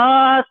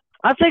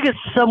 I think it's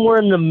somewhere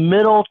in the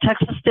middle.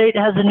 Texas State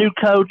has a new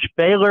coach.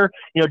 Baylor,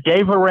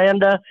 Dave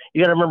Aranda.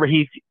 You got to remember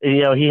he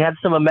had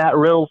some of Matt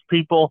Rill's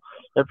people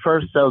at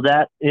first, so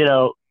that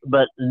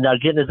but now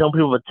getting his own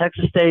people with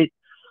Texas State.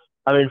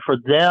 I mean, for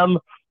them,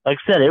 like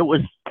I said, it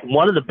was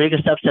one of the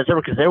biggest upsets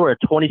ever because they were a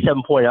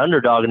 27-point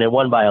underdog and they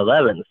won by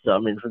 11. So I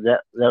mean, for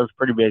that was a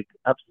pretty big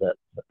upset.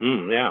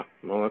 Yeah,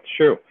 well, that's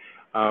true.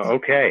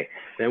 Okay,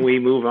 then we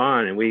move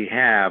on and we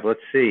have. Let's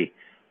see.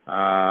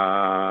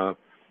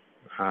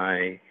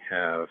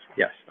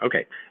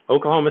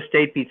 Oklahoma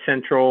State beat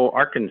Central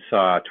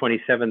Arkansas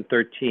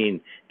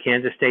 27-13.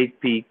 Kansas State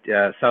beat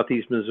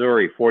Southeast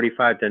Missouri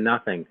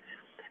 45-0.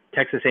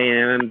 Texas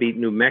A&M beat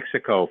New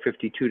Mexico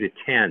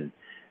 52-10.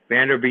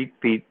 Vanderbilt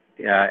beat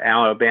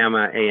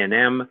Alabama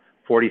A&M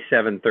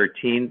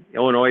 47-13.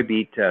 Illinois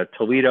beat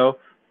Toledo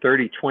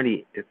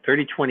 30-28.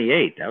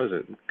 That was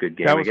a good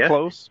game. That was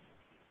close.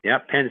 Yeah,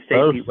 Penn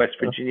State beat West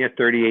Virginia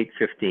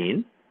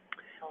 38-15.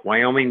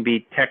 Wyoming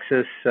beat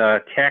Texas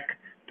Tech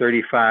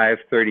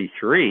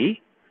 35-33.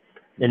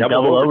 In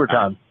double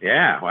overtime.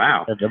 Yeah,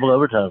 wow. Double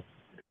overtime.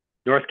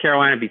 North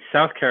Carolina beat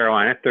South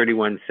Carolina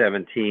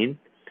 31-17.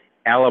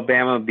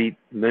 Alabama beat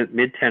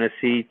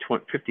Mid-Tennessee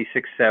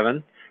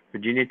 56-7.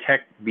 Virginia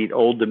Tech beat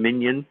Old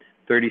Dominion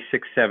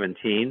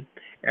 36-17.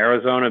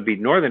 Arizona beat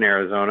Northern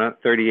Arizona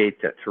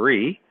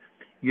 38-3.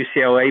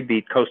 UCLA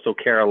beat Coastal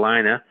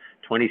Carolina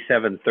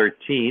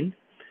 27-13.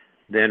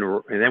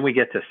 Then we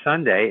get to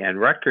Sunday, and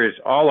Rutgers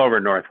all over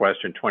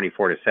Northwestern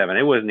 24-7.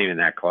 It wasn't even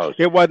that close.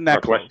 It wasn't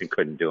that close. Northwestern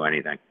couldn't do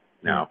anything.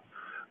 No,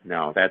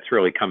 that's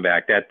really come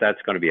back.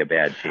 That's going to be a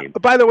bad team.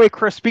 By the way,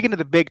 Chris, speaking of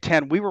the Big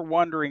Ten, we were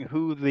wondering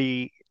who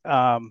the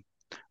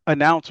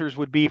announcers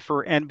would be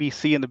for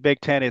NBC in the Big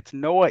Ten. It's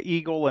Noah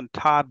Eagle and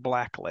Todd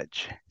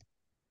Blackledge.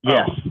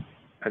 Yes.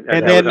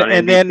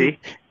 And then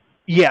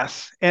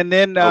yes, and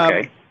then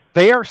okay.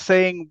 They are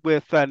saying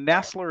with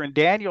Nessler and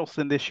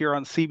Danielson this year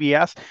on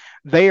CBS,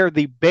 they are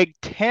the Big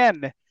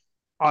Ten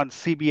on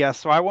CBS.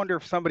 So I wonder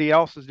if somebody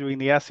else is doing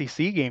the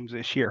SEC games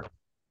this year.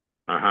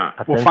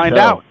 We'll find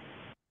out.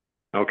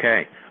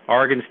 Okay.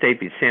 Oregon State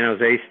beat San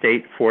Jose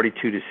State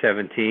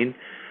 42-17.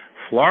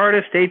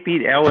 Florida State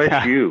beat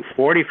LSU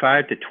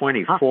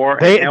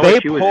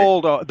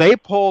 45-24. They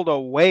pulled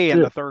away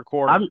in the third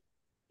quarter.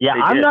 Yeah,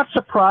 I'm not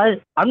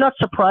surprised. I'm not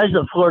surprised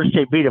that Florida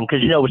State beat them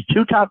because it was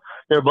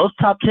they're both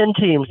top 10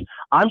 teams.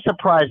 I'm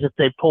surprised that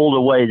they pulled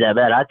away that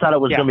bad. I thought it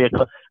was going to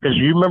be because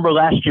you remember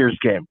last year's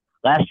game.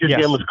 Last year's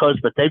game was close,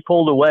 but they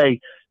pulled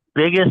away.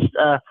 Biggest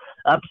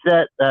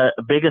upset,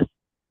 biggest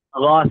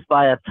loss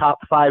by a top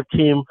 5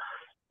 team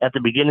at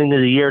the beginning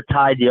of the year,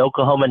 tied the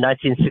Oklahoma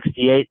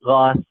 1968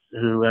 loss.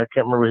 Who I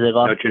can't remember who they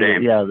lost. Notre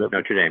Dame. Yeah,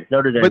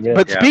 Notre Dame.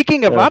 But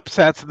speaking of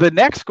upsets, the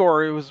next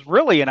score, it was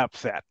really an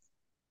upset.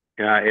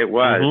 It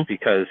was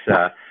because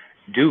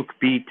Duke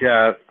beat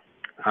Clemson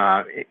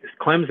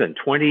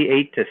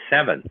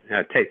 28-7.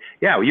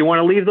 You want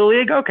to leave the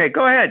league? Okay,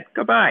 go ahead.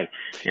 Goodbye.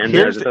 And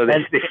here's so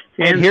they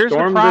here's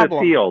stormed the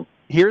problem. the field.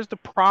 Here's the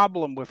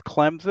problem with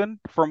Clemson,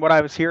 from what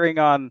I was hearing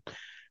on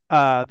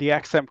the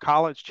XM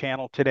College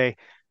channel today.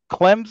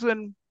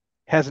 Clemson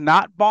has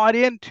not bought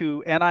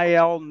into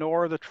NIL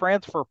nor the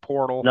transfer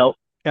portal. Nope.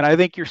 And I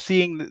think you're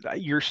seeing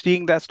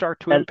that start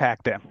to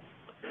impact them.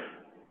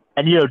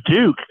 And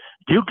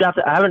Duke got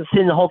I haven't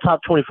seen the whole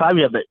top 25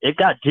 yet, but it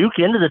got Duke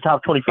into the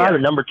top 25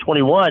 at number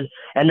 21,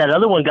 and that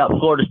other one got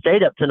Florida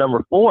State up to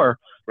number 4.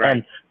 Right.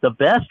 And the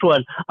best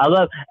one, I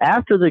love,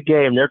 after the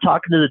game, they're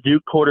talking to the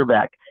Duke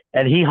quarterback,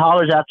 and he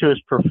hollers out to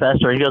his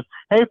professor. He goes,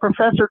 "Hey,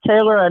 Professor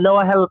Taylor, I know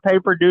I have a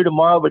paper due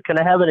tomorrow, but can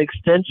I have an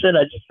extension?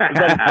 I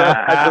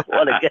just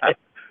want to get."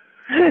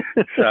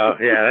 So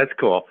that's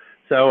cool.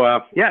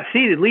 So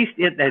see, at least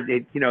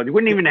they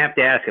wouldn't even have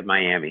to ask at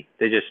Miami.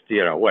 They just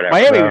whatever.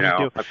 Miami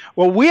do.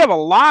 Well, we have a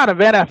lot of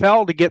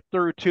NFL to get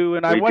through too,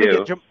 and I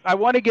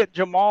want to get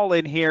Jamal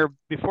in here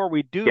before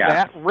we do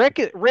that. Rick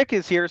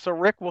is here, so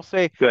Rick will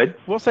say good.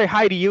 We'll say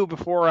hi to you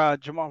before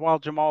Jamal while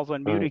Jamal's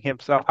unmuting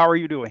himself. How are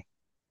you doing?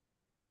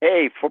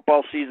 Hey,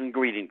 football season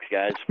greetings,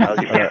 guys.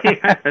 That's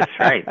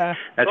right.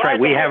 That's right.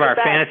 We have our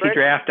fantasy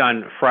draft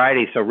on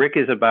Friday. So Rick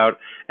is about,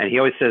 and he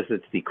always says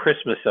it's the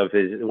Christmas of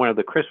one of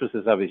the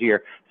Christmases of his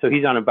year. So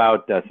he's on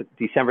about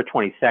December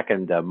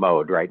 22nd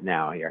mode right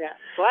now here. Yeah.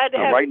 Glad to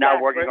have right now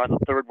back, working Rick. On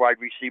the third wide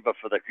receiver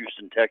for the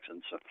Houston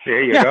Texans. So.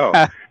 There you go.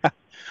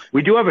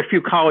 We do have a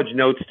few college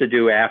notes to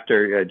do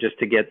after, just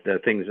to get the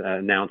things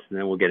announced, and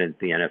then we'll get into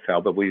the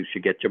NFL. But we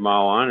should get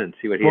Jamal on and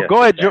see what he has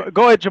to say.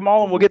 Go ahead,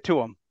 Jamal, and we'll get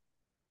to him.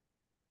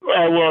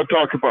 I want to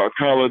talk about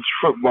college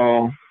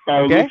football.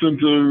 I listened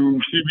to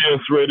CBS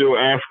Radio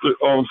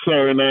on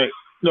Saturday night.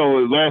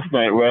 No, last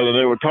night rather.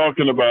 They were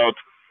talking about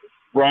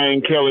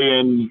Brian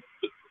Kelly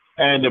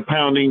and the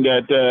pounding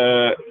that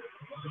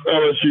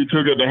LSU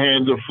took at the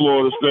hands of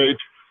Florida State,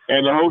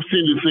 and the host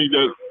seemed to think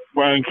that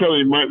Brian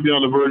Kelly might be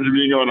on the verge of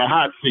being on a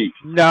hot seat.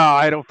 No,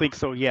 I don't think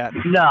so yet.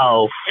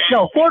 No.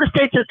 Florida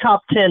State's a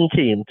top 10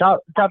 team.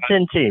 Top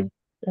 10 team.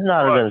 He's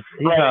not on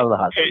the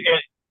hot seat.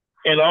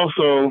 And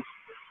also,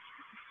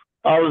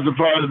 I was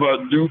surprised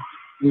about Duke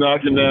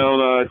knocking down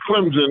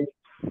Clemson,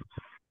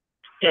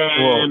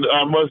 and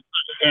I must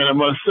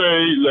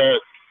say that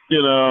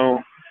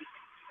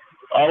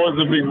I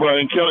wasn't a big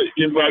Brian Kelly.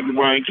 Getting back to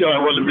Brian Kelly,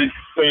 I wasn't a big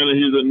fan that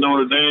he's at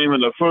Notre Dame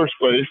in the first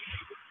place.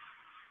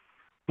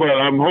 But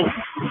I'm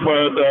hoping.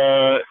 But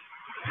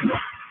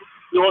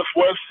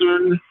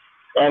Northwestern,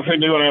 I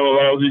think they're going to have a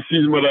lousy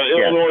season. But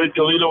Illinois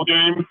Toledo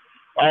game,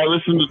 I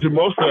listened to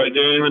most of that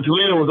game, and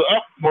Toledo was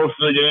up most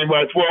of the game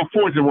by 12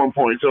 points at one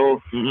point.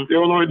 So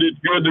Illinois did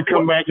good to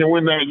come back and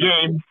win that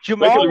game.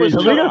 Jamal,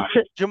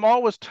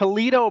 was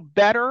Toledo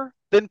better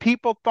than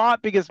people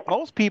thought? Because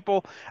most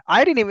people,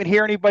 I didn't even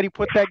hear anybody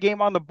put that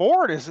game on the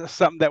board as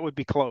something that would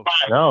be close.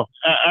 No,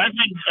 I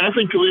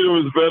think Toledo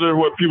was better.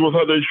 What people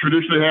thought, they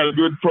traditionally had a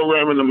good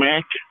program in the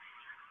MAC.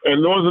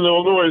 And Northern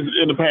Illinois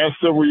in the past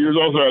several years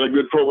also had a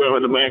good program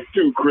in the MAC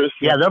too, Chris.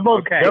 Yeah, they're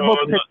both picked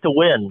to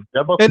win.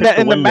 They're both and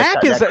the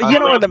MAC is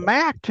the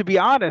MAC, to be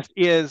honest,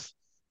 is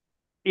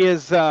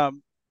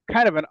kind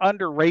of an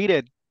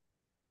underrated.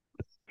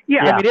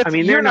 Yeah, I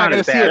mean you're not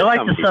going to see it. They're like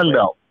the Sun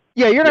Belt.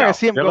 Yeah, you're not going to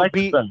see them go like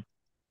beat.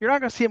 You're not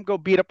going to see them go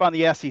beat up on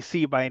the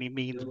SEC by any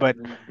means, but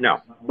no,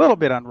 a little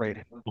bit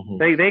unrated.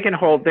 They can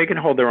hold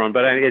their own,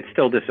 but it's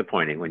still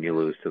disappointing when you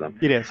lose to them.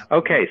 It is.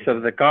 Okay, so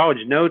the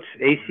college notes: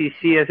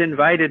 ACC has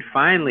invited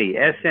finally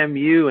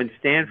SMU and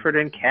Stanford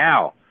and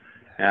Cal,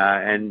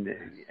 and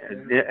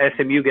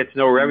SMU gets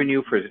no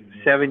revenue for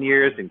 7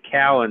 years, and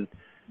Cal and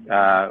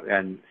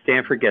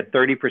Stanford get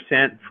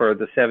 30% for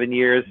the 7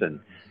 years, and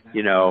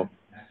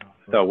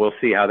so we'll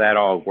see how that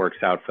all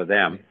works out for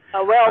them.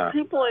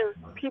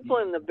 People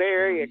in the Bay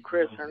Area,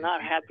 Chris, are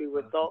not happy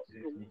with the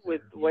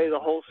way the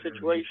whole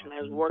situation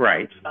has worked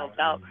itself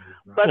out.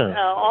 But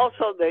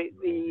also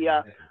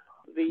the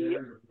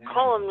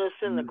columnists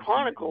in the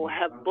Chronicle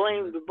have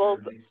blamed both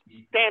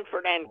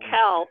Stanford and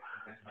Cal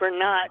for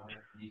not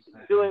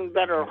doing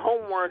better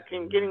homework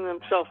and getting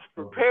themselves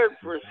prepared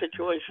for a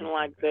situation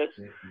like this.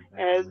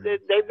 And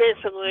they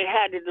basically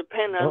had to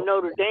depend on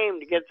Notre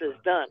Dame to get this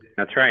done.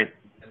 That's right.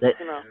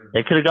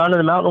 They could have gone to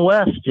the Mountain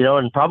West,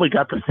 and probably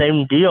got the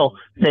same deal,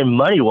 same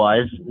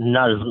money-wise,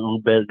 not as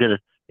good,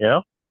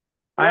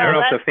 I don't know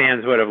if the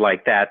fans would have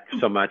liked that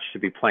so much to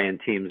be playing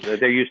teams.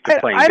 They're used to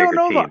playing bigger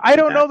teams. I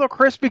don't know, though,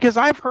 Chris, because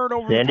I've heard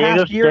over the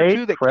past year or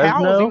two that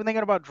Cal was even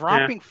thinking about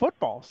dropping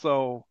football.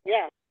 So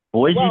yeah.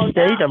 Boise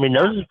State. I mean,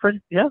 those is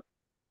pretty. Yeah.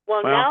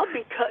 Well, now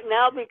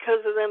because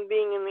of them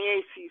being in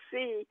the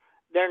ACC,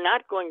 they're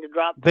not going to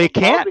drop. They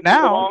can't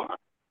now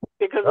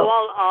because of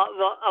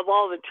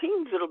all the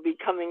teams that'll be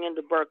coming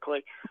into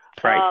Berkeley.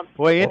 Right.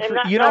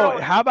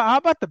 How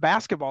about the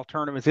basketball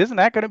tournaments? Isn't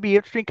that going to be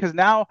interesting? Because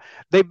now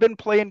they've been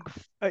playing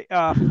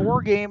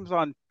 4 games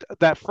on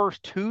that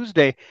first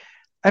Tuesday.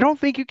 I don't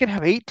think you can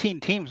have 18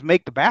 teams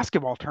make the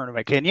basketball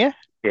tournament, can you?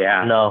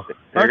 Yeah. No.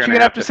 Aren't you going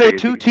to have to say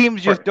 2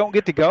 teams just don't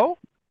get to go?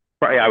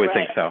 Right. I would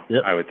think so.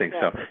 Yep. I would think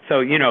so.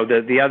 So,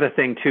 the other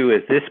thing, too,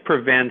 is this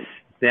prevents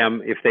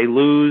them, if they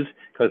lose,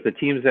 because the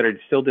teams that are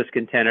still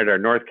discontented are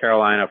North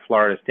Carolina,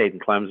 Florida State,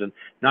 and Clemson.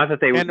 Not that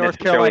they would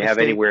necessarily have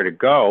anywhere to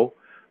go,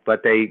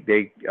 but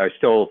they are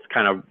still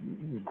kind of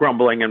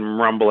grumbling and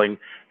rumbling.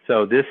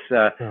 So this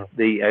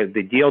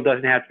the deal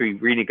doesn't have to be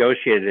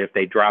renegotiated if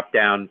they drop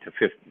down to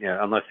 15,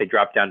 unless they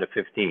drop down to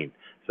 15.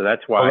 So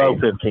that's why below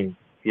 15.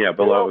 Yeah,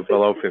 below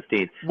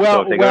 15. Well,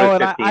 so if they go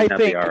to 15, that'll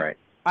be all right.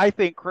 I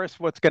think, Chris,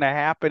 what's going to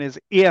happen is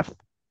if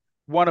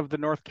one of the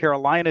North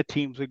Carolina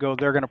teams would go,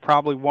 they're going to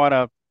probably want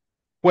to,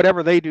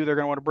 whatever they do, they're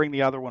going to want to bring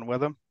the other one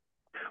with them.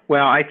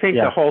 Well, I think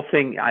the whole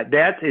thing,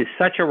 that is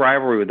such a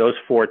rivalry with those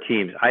 4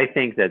 teams. I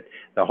think that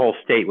the whole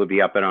state would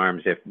be up in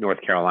arms if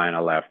North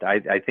Carolina left.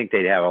 I think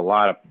they'd have a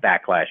lot of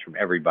backlash from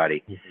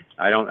everybody.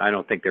 I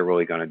don't think they're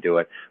really going to do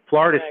it.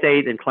 Florida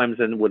State and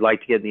Clemson would like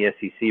to get in the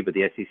SEC, but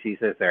the SEC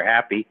says they're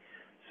happy.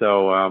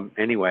 So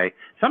anyway,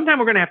 sometime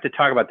we're going to have to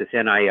talk about this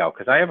NIL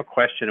because I have a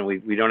question and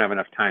we don't have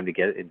enough time to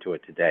get into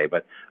it today,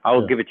 but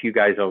I'll give it to you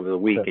guys over the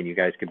week and you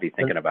guys could be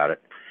thinking about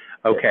it.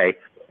 Okay.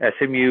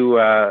 SMU,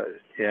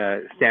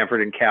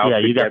 Stanford, and Cal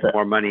could get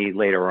more money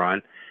later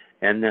on.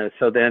 And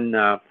so then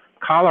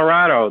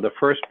Colorado, the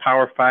first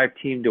Power 5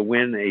 team to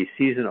win a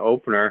season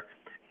opener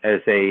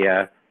as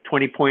a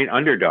 20-point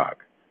underdog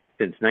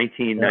since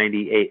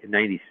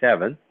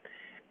 1997.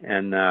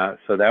 And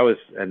so that was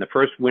the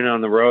first win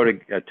on the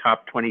road, a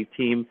top 20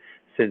 team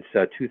since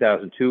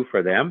 2002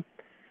 for them.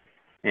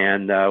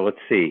 And let's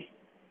see.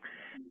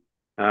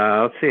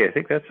 I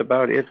think that's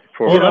about it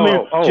for.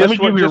 Let me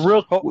give you a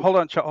real. Hold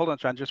on,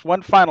 Sean. Just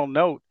one final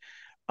note.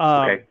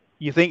 Okay.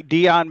 You think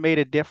Deion made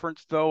a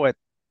difference though at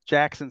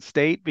Jackson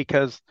State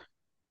because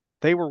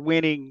they were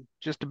winning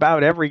just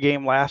about every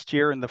game last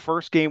year, and the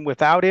first game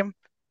without him,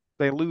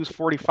 they lose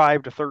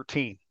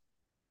 45-13.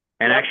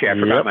 And actually, I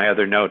forgot my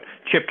other note.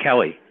 Chip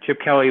Kelly. Chip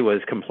Kelly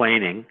was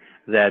complaining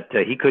that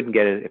he couldn't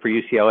get it for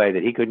UCLA,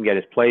 that he couldn't get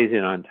his plays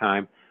in on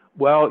time.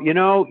 Well, you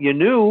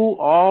knew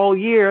all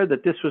year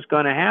that this was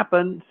going to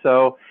happen.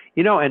 So,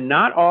 and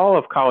not all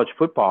of college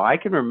football. I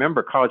can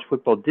remember college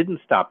football didn't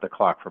stop the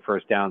clock for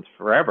first downs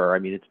forever. I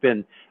mean, it's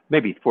been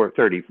maybe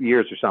 30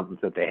 years or something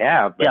that they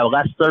have. But,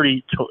 that's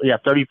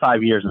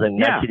 35 years, I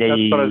think. Yeah,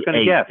 that's what I was going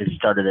to guess. It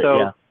started it,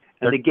 so,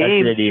 and the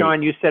game,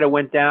 Sean, you said it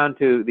went down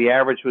to, the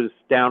average was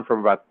down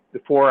from about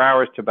 4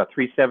 hours to about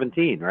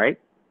 317, right?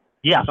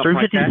 Yeah,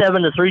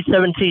 357 to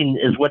 317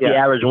 is what the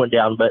average went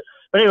down. But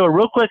anyway,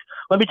 real quick,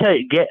 let me tell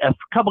you, get a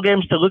couple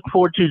games to look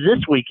forward to this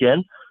weekend.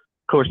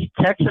 Of course,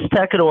 Texas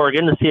Tech and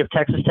Oregon to see if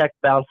Texas Tech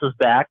bounces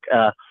back.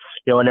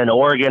 And then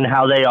Oregon,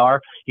 how they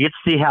are. You get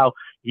to see how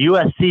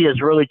USC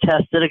is really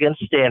tested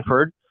against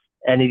Stanford.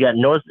 And you got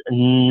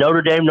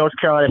Notre Dame, North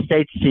Carolina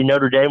State to see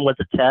Notre Dame with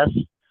the test.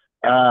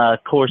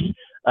 Of course,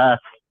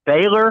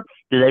 Baylor,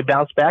 do they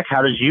bounce back?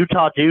 How does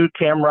Utah do?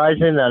 Cam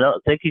Rising, I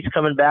don't think he's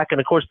coming back. And,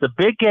 of course, the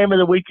big game of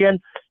the weekend,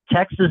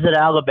 Texas at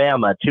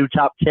Alabama, 2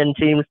 top 10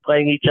 teams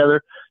playing each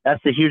other.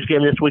 That's the huge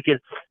game this weekend.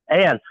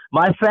 And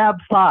my Fab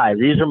 5,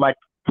 these are my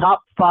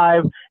top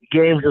 5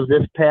 games of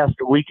this past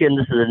weekend.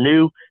 This is a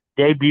new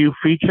debut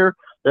feature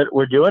that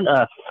we're doing.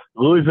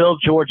 Louisville,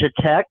 Georgia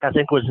Tech, I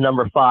think was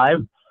number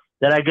 5.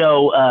 Then I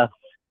go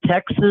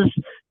Texas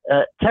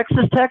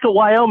Tech at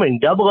Wyoming,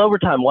 double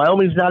overtime.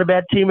 Wyoming's not a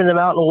bad team in the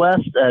Mountain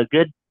West.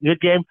 Good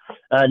game.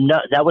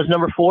 That was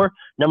number 4.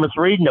 Number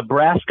 3,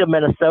 Nebraska,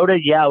 Minnesota.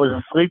 Yeah, it was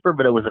a sleeper,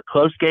 but it was a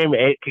close game.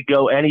 It could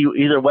go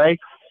either way.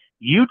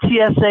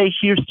 UTSA,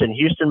 Houston.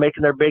 Houston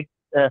making their big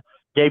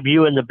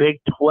debut in the Big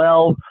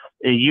 12.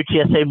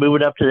 UTSA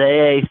moving up to the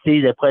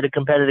AAC. They played a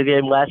competitive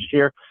game last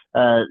year.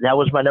 That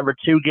was my number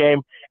 2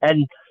 game.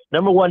 And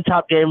number 1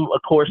 top game,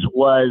 of course,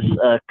 was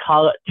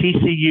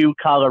TCU,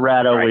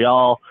 Colorado.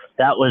 Right.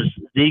 That was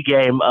the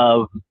game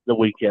of the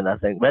weekend, I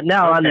think. But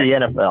now on to the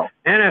NFL.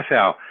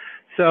 NFL.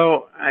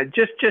 So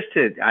just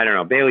to, I don't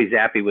know, Bailey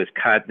Zappi was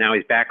cut. Now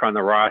he's back on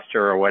the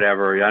roster or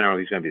whatever. I don't know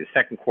if he's going to be the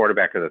second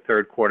quarterback or the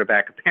third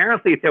quarterback.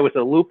 Apparently there was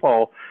a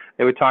loophole.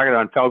 They were talking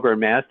on Felger and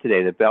Mass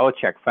today that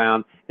Belichick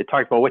found. It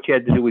talked about what you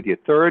had to do with your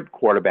third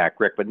quarterback,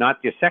 Rick, but not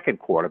your second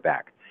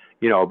quarterback,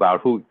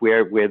 about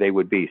where they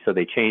would be. So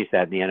they changed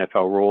that in the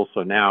NFL rules.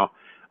 So now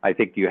I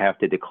think you have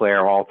to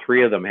declare all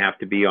 3 of them have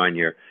to be on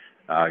your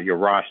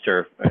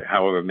roster,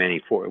 however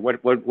many.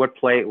 What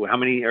play? How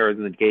many are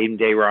in the game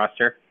day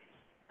roster?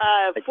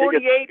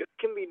 48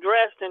 can be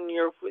dressed, and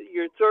your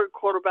third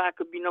quarterback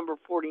would be number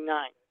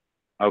 49.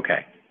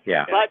 Okay.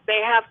 Yeah. But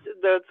they have to,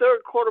 the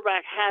third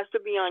quarterback has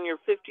to be on your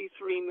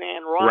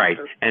 53-man roster. Right,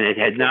 and it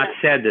had not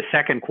said the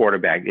second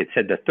quarterback. It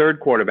said the third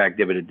quarterback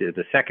did it.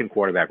 The second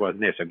quarterback wasn't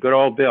there. So good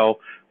old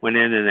Bill went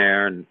in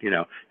there, and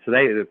so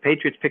the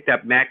Patriots picked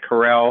up Matt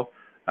Corral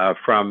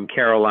from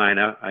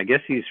Carolina. I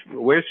guess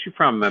where's he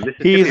from?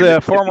 Mississippi. He's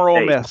a former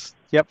Ole Miss.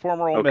 Yep,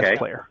 former Ole Miss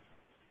player.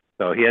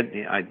 So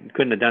I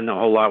couldn't have done a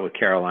whole lot with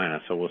Carolina.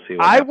 So we'll see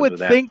what happens with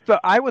that.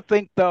 I would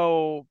think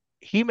though.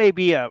 He may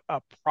be a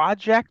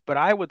project, but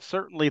I would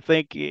certainly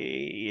think,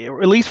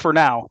 at least for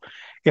now,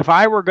 if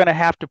I were going to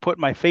have to put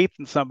my faith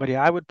in somebody,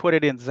 I would put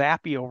it in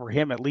Zappe over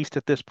him, at least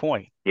at this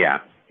point. Yeah.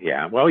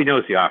 Well, he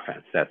knows the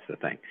offense. That's the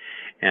thing.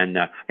 And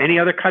any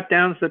other cut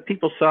downs that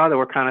people saw that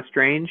were kind of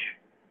strange?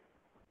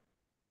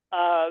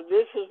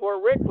 This is where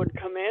Rick would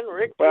come in.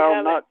 Rick,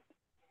 the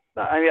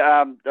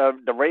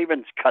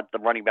Ravens cut the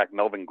running back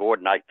Melvin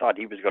Gordon. I thought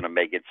he was going to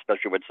make it,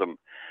 especially with some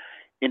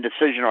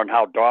indecision on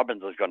how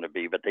Dobbins was going to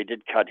be, but they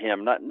did cut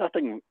him.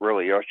 Nothing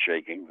really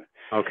earth-shaking.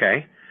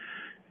 Okay.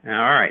 All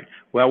right.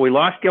 Well, we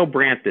lost Gil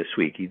Brandt this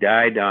week. He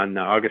died on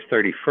August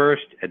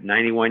 31st at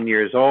 91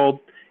 years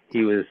old.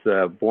 He was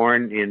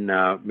born in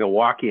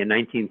Milwaukee in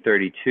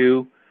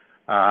 1932.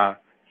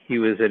 He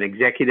was an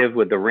executive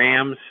with the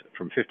Rams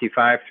from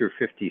 55 through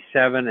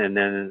 57, and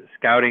then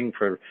scouting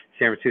for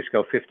San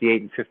Francisco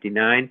 58 and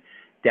 59.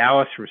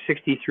 Dallas from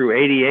 60 through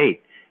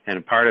 88.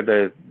 And part of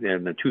the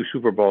 2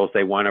 Super Bowls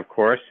they won, of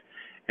course,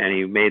 and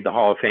he made the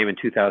Hall of Fame in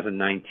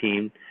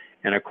 2019.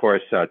 And of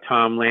course,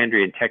 Tom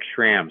Landry and Tex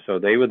Schramm. So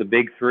they were the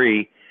big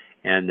 3,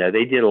 and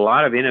they did a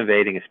lot of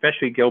innovating,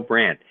 especially Gil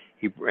Brandt.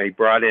 He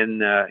brought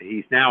in.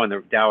 He's now in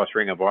the Dallas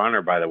Ring of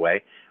Honor, by the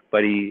way.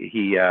 But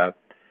he was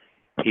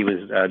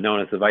known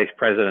as the vice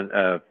president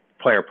of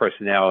player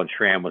personnel, and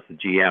Schramm was the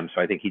GM.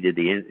 So I think he did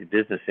the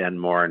business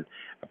end more, and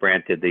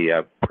Brandt did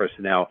the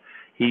personnel.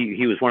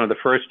 He was one of the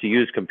first to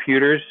use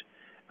computers.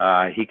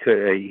 He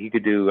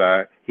could do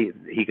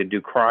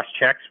cross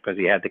checks because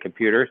he had the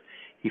computers.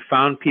 He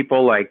found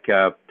people like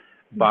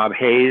Bob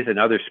Hayes and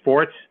other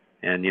sports,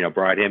 and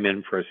brought him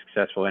in for a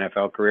successful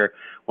NFL career.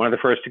 One of the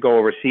first to go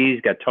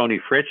overseas, got Tony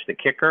Fritsch, the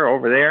kicker,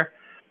 over there,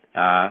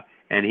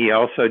 and he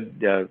also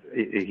did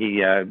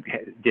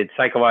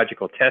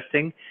psychological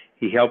testing.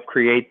 He helped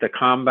create the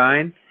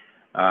Combine.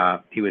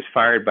 He was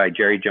fired by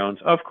Jerry Jones,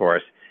 of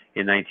course,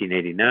 in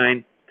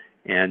 1989.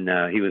 And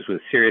he was with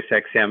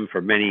SiriusXM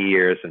for many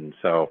years, and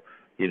so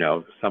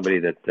somebody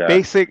that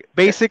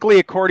basically,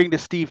 according to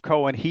Steve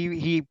Cohen,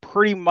 he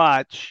pretty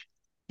much,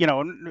 he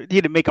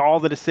didn't make all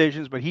the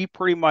decisions, but he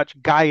pretty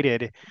much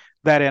guided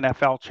that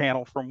NFL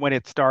channel from when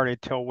it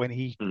started till when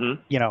he,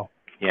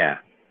 Yeah.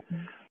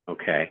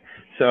 Okay.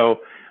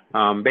 So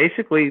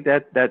basically,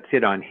 that's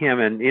it on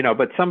him, and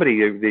but somebody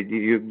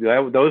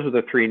those are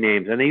the 3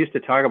 names, and they used to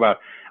talk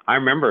about. I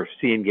remember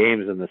seeing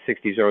games in the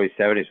 60s, early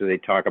 70s where they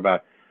talk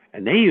about.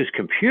 And they use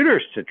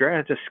computers to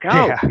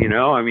scout,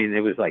 I mean,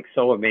 it was like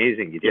so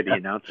amazing. You did the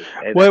announcers.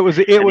 Well, it was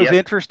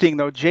interesting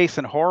though.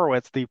 Jason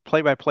Horowitz, the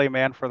play-by-play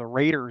man for the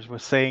Raiders,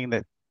 was saying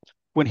that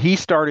when he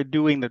started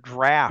doing the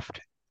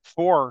draft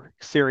for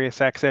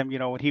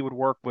SiriusXM, when he would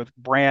work with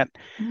Brandt,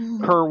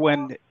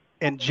 Kerwin,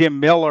 and Jim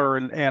Miller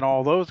and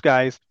all those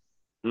guys,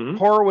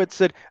 Horowitz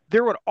said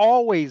there would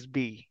always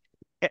be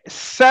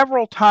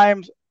several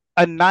times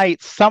a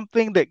night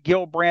something that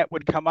Gil Brandt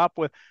would come up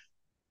with.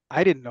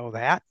 I didn't know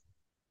that.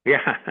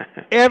 Yeah.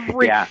 And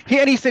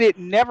he said it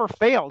never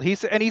failed. He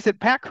said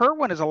Pat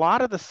Kerwin is a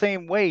lot of the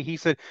same way. He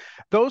said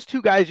those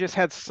 2 guys just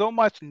had so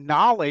much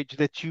knowledge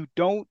that you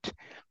don't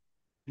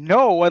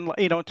know, and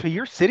until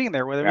you're sitting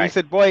there with him. Right.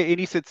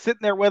 He said sitting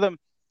there with him,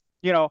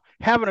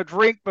 having a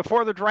drink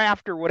before the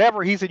draft or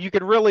whatever. He said you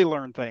can really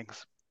learn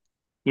things.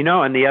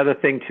 And the other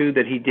thing too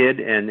that he did,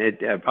 and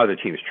other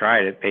teams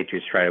tried it.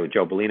 Patriots tried it with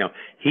Joe Bellino.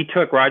 He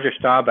took Roger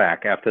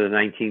Staubach after the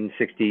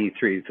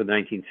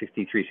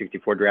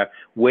 1963-64 draft.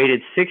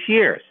 Waited 6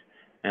 years,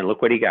 and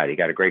look what he got. He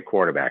got a great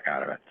quarterback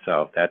out of it.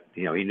 So that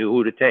he knew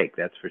who to take.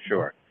 That's for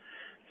sure.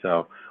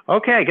 So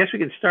okay, I guess we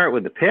can start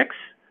with the picks,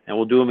 and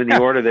we'll do them in the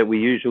order that we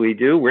usually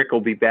do. Rick will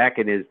be back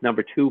in his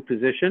number 2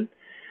 position,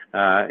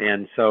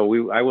 and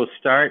so I will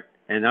start.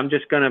 And I'm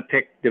just going to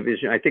pick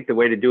division. I think the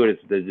way to do it is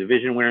the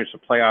division winners, the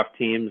playoff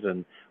teams,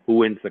 and who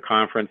wins the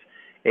conference.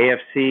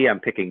 AFC, I'm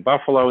picking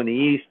Buffalo in the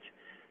East,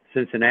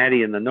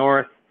 Cincinnati in the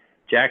North,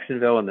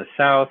 Jacksonville in the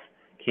South,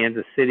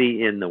 Kansas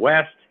City in the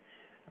West,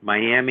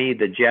 Miami,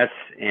 the Jets,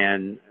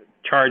 and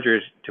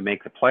Chargers to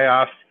make the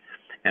playoffs.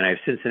 And I have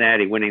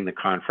Cincinnati winning the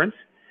conference.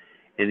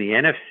 In the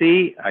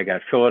NFC, I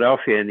got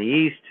Philadelphia in the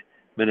East,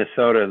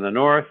 Minnesota in the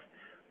North,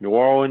 New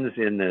Orleans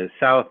in the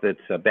South. It's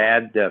a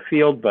bad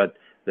field, but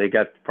they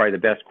got probably the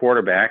best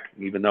quarterback,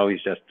 even though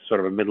he's just sort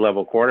of a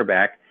mid-level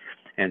quarterback,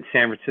 and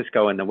San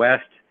Francisco in the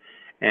West,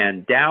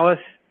 and Dallas,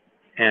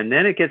 and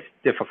then it gets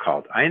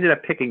difficult. I ended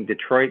up picking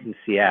Detroit and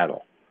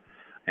Seattle,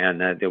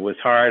 and it was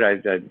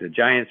hard. The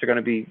Giants are going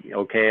to be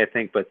okay, I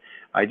think, but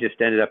I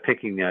just ended up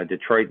picking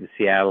Detroit and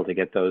Seattle to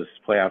get those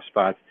playoff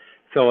spots.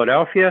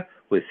 Philadelphia,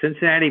 with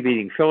Cincinnati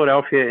beating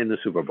Philadelphia in the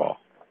Super Bowl.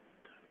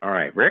 All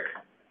right, Rick?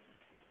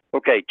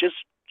 Okay, just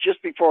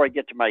just before I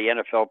get to my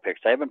NFL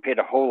picks, I haven't paid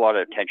a whole lot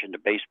of attention to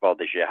baseball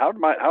this year. How's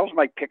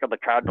my pick of the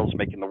Cardinals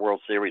making the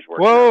World Series work?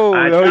 Whoa,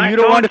 you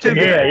don't want to.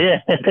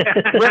 Yeah.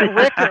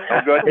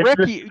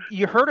 Rick,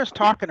 you heard us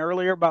talking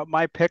earlier about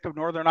my pick of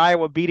Northern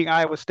Iowa beating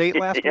Iowa State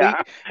last week.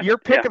 Your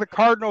pick of the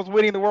Cardinals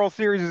winning the World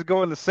Series is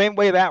going the same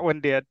way that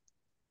one did.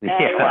 Yeah,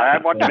 I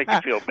want to make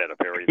you feel better,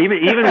 Perry.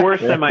 Even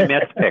worse than my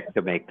Mets pick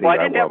to make the. Well,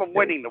 I didn't have them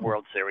winning the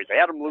World Series. I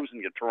had them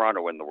losing to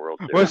Toronto in the World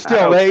Series. Well,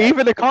 still,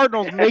 even the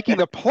Cardinals making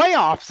the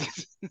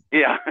playoffs.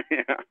 Yeah.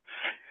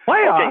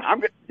 Playoffs.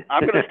 Okay,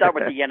 I'm going to start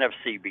with the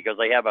NFC because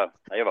I have a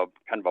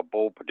kind of a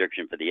bold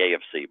prediction for the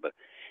AFC. But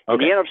in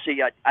the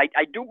NFC,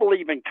 I do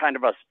believe in kind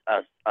of a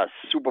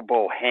Super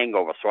Bowl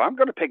hangover. So I'm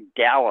going to pick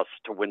Dallas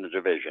to win the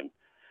division.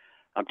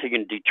 I'm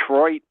taking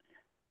Detroit,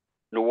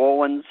 New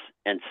Orleans,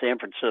 and San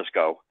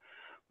Francisco.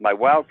 My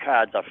wild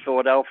cards are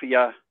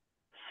Philadelphia,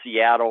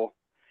 Seattle,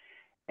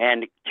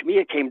 and to me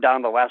it came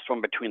down the last one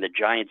between the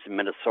Giants and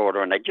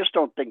Minnesota, and I just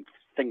don't think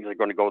things are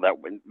going to go that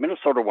way.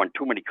 Minnesota won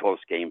too many close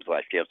games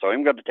last year, so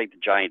I'm going to take the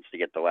Giants to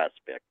get the last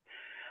pick.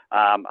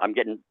 I'm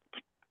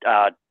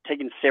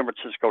taking San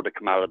Francisco to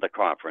come out of the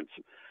conference.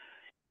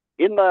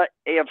 In the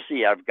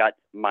AFC, I've got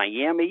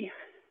Miami,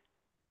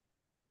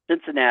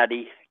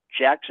 Cincinnati,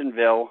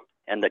 Jacksonville,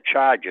 and the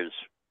Chargers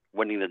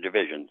winning the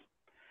division.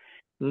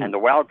 And the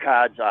wild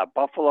cards are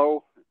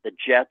Buffalo, the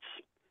Jets,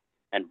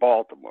 and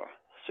Baltimore.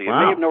 So you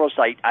may have noticed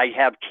I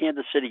have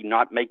Kansas City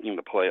not making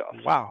the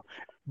playoffs. Wow.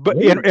 But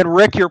and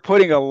Rick, you're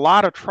putting a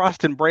lot of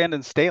trust in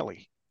Brandon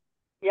Staley.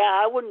 Yeah,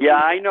 I wouldn't. Yeah,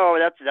 I know.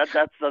 That's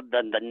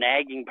the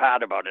nagging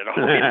part about it.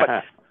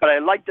 But I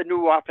like the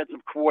new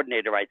offensive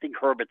coordinator. I think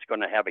Herbert's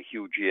going to have a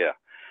huge year.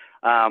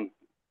 I'm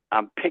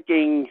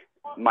picking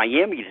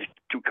Miami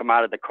to come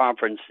out of the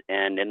conference,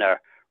 and in a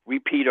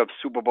repeat of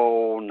Super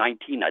Bowl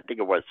 19, I think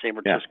it was, San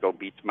Francisco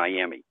beats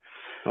Miami.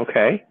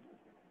 Okay.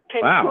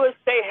 Can Tua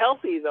stay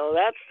healthy, though?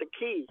 That's the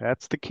key.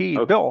 That's the key.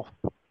 Okay. Bill.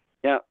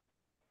 Yeah.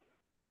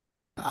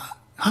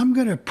 I'm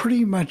going to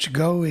pretty much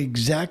go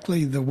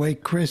exactly the way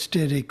Chris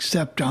did,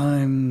 except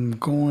I'm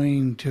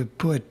going to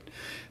put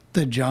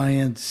the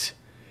Giants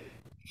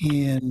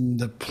in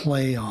the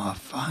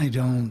playoff. I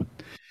don't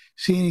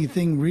see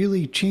anything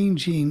really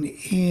changing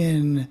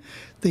in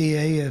the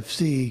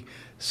AFC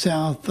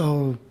South,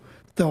 though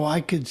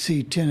I could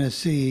see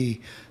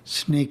Tennessee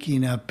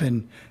sneaking up,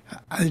 and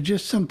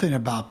just something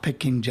about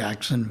picking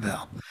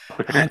Jacksonville.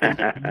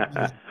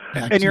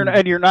 And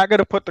you're not going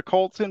to put the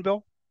Colts in,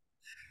 Bill?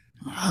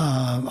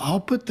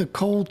 I'll put the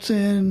Colts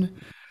in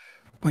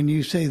when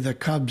you say the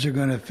Cubs are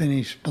going to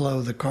finish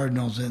below the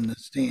Cardinals in the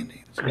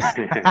standings.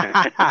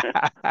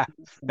 That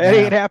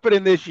ain't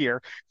happening this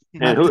year.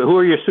 And who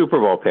are your Super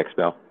Bowl picks,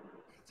 Bill?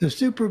 The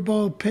Super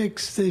Bowl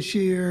picks this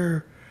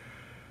year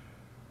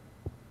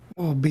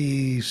will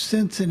be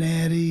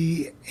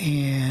Cincinnati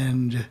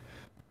and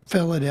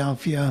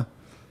Philadelphia,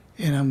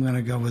 and I'm going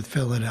to go with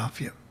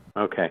Philadelphia.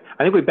 Okay.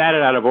 I think we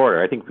batted out of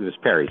order. I think it was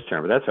Perry's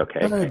turn, but that's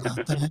okay. Sorry about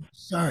that.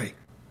 Sorry.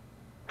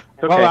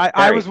 Okay, well,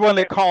 I was one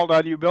that called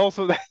on you, Bill.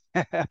 So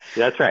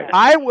that's right.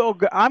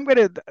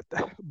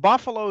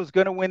 Buffalo's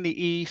going to win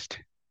the East,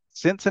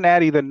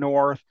 Cincinnati the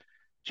North,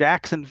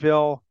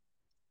 Jacksonville,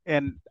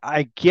 and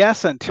I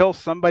guess until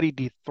somebody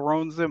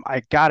dethrones them,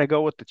 I got to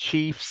go with the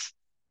Chiefs.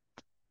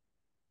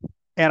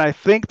 And I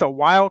think the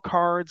wild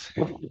cards,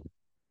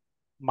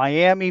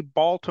 Miami,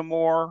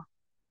 Baltimore,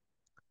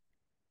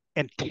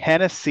 and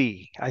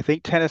Tennessee. I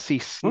think Tennessee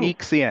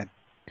sneaks in.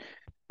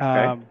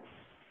 Okay.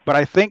 But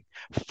I think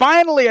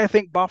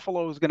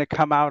Buffalo is going to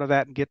come out of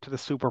that and get to the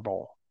Super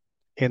Bowl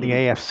in the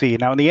AFC.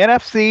 Now in the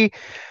NFC,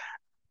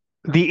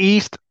 the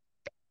East,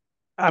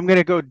 I'm going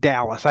to go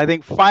Dallas. I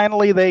think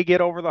finally they get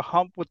over the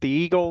hump with the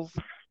Eagles,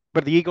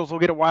 but the Eagles will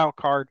get a wild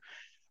card.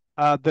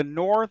 The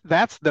North,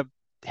 that's the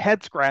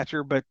head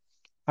scratcher, but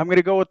I'm going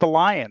to go with the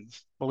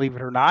Lions, believe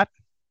it or not.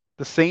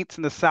 The Saints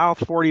in the South,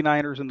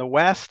 49ers in the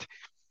West.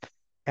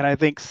 And I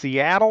think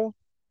Seattle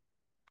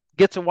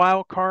gets a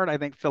wild card. I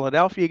think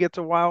Philadelphia gets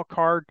a wild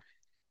card.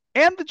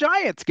 And the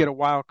Giants get a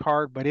wild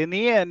card. But in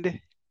the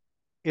end,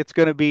 it's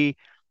going to be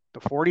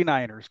the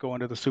 49ers going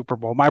to the Super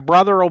Bowl. My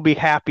brother will be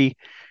happy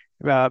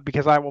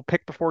because I will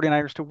pick the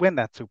 49ers to win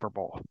that Super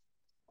Bowl.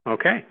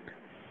 Okay.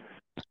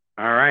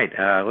 All right.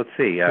 Let's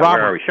see. Where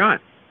are we? Sean?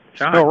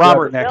 No,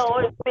 Robert next. No,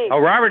 it's me. Oh,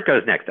 Robert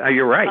goes next.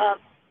 You're right.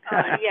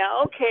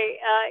 Yeah, okay.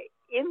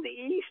 In the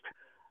East,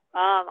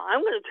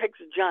 I'm going to take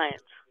the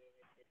Giants.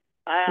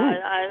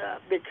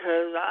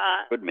 Because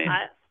I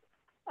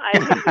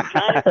think the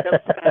Giants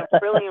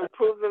have really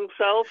improved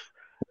themselves.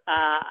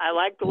 I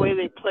like the way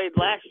they played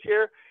last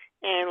year,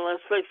 and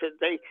let's face it,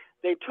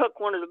 they took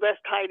one of the best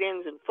tight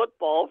ends in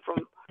football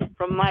from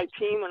my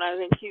team, and I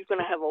think he's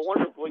going to have a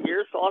wonderful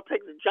year. So I'll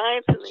take the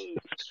Giants in the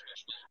East.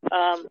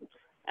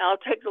 I'll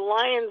take the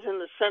Lions in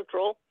the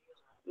Central,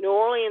 New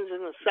Orleans in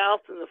the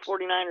South, and the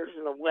 49ers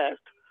in the West.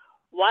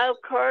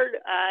 Wild card,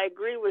 I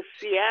agree with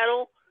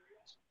Seattle.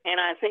 And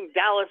I think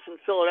Dallas and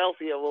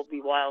Philadelphia will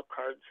be wild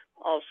cards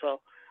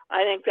also.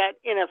 I think that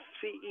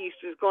NFC East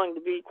is going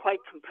to be quite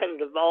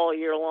competitive all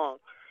year long.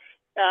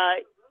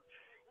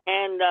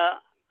 And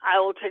I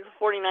will take the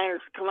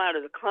 49ers to come out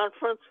of the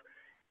conference.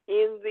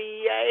 In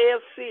the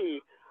AFC,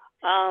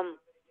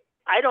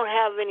 I don't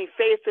have any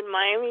faith in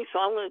Miami, so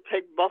I'm going to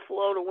take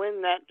Buffalo to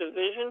win that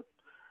division.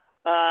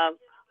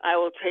 I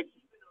will take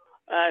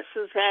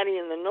Cincinnati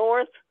in the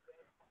north,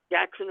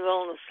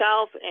 Jacksonville in the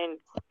south, and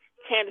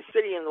Kansas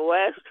City in the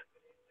west.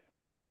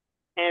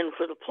 And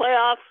for the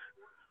playoffs,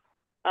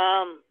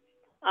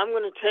 I'm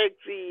going to take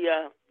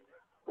the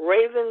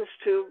Ravens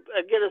to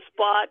get a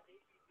spot,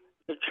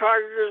 the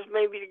Chargers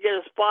maybe to get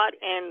a spot,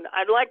 and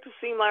I'd like to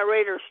see my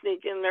Raiders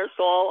sneak in there,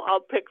 so I'll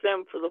pick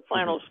them for the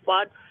final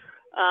spot.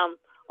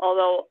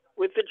 Although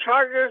with the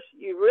Chargers,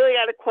 you really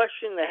got to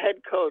question the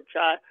head coach.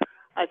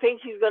 I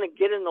think he's going to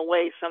get in the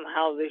way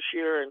somehow this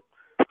year and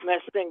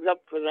mess things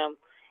up for them.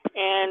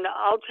 And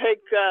I'll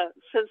take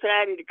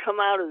Cincinnati to come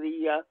out of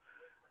the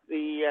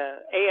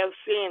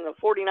AFC and the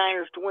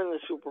 49ers to win the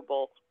Super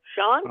Bowl.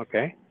 Sean?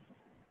 Okay.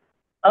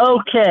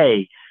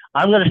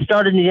 I'm going to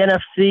start in the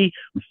NFC.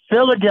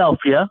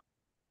 Philadelphia.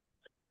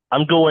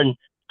 I'm going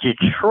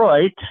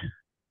Detroit.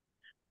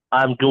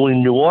 I'm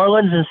going New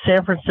Orleans and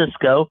San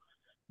Francisco.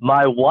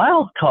 My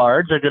wild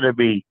cards are going to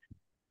be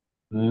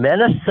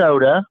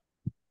Minnesota,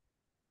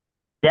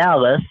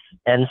 Dallas,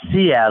 and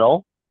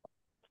Seattle.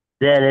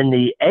 Then in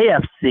the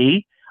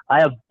AFC, I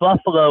have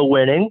Buffalo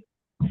winning,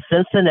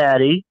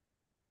 Cincinnati,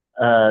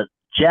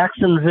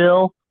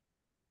 Jacksonville,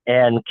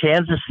 and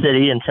Kansas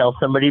City until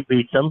somebody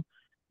beats them.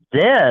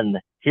 Then,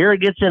 here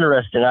it gets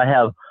interesting. I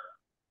have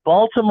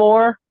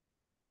Baltimore,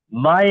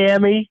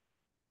 Miami,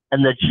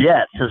 and the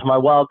Jets as my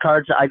wild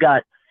cards. I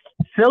got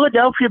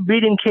Philadelphia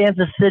beating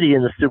Kansas City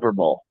in the Super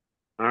Bowl.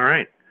 All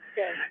right.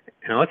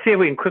 Now let's see if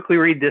we can quickly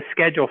read this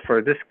schedule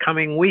for this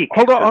coming week.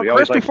 Hold on,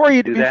 Chris. Before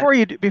you do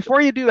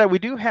that, we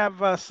do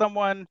have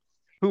someone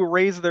who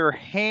raised their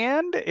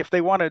hand. If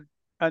they want to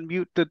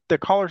unmute, the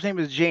caller's name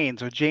is Jane.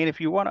 So Jane,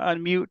 if you want to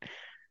unmute,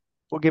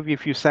 we'll give you a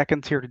few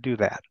seconds here to do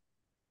that.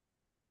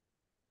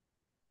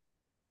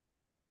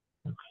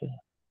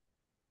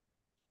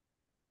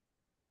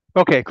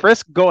 Okay,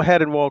 Chris, go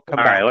ahead and we'll come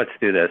back. All right, let's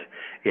do this.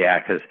 Yeah,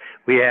 because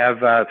we have,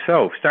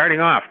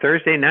 starting off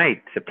Thursday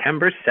night,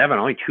 September 7th,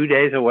 only 2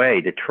 days away,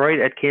 Detroit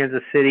at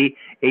Kansas City,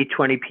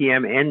 8:20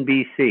 p.m.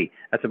 NBC.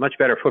 That's a much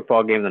better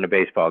football game than a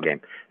baseball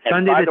game. And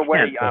Sunday by the the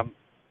way, 10th.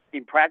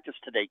 in practice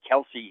today,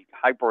 Kelsey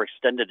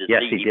hyperextended his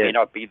knee. He may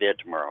not be there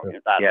tomorrow.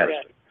 Yes.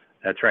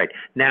 That's right.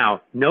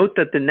 Now, note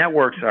that the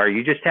networks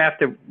you just have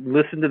to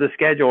listen to the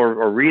schedule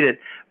or read it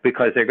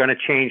because they're going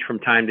to change from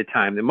time to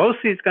time.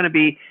 Mostly it's going to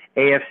be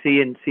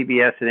AFC and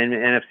CBS and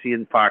NFC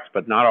and Fox,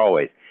 but not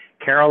always.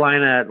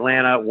 Carolina,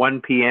 Atlanta,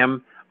 1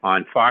 p.m.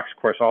 on Fox, of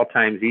course, all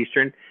times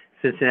Eastern.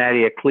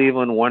 Cincinnati at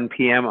Cleveland, 1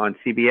 p.m. on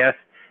CBS.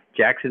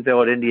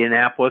 Jacksonville at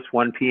Indianapolis,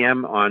 1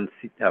 p.m. on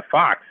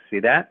Fox. See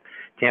that?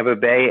 Tampa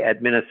Bay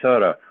at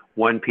Minnesota,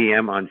 1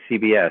 p.m. on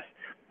CBS.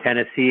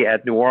 Tennessee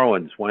at New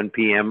Orleans, 1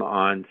 p.m.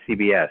 on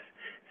CBS.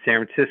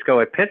 San Francisco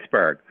at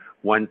Pittsburgh,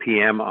 1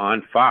 p.m.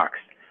 on Fox.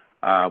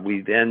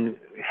 We then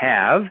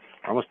have,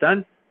 almost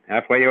done,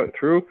 halfway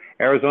through,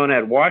 Arizona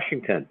at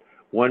Washington,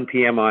 1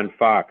 p.m. on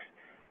Fox.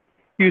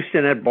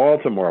 Houston at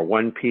Baltimore,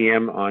 1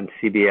 p.m. on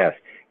CBS.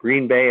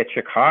 Green Bay at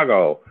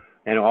Chicago.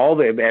 And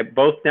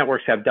both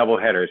networks have double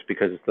headers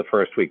because it's the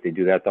first week. They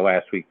do that the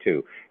last week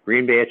too.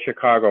 Green Bay at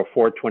Chicago,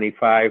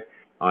 4:25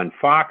 on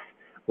Fox.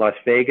 Las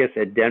Vegas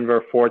at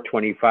Denver,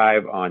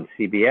 4:25 on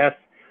CBS.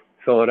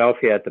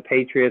 Philadelphia at the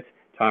Patriots,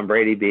 Tom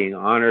Brady being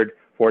honored,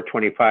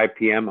 4:25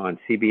 p.m. on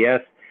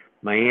CBS.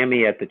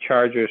 Miami at the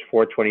Chargers,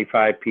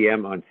 4:25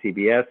 p.m. on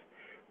CBS.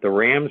 The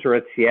Rams are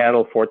at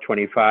Seattle,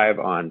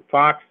 4:25 on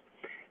Fox.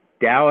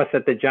 Dallas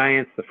at the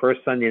Giants, the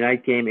first Sunday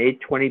night game,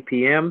 8:20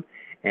 p.m.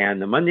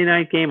 And the Monday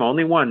night game,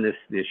 only one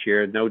this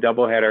year, no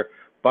doubleheader.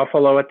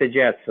 Buffalo at the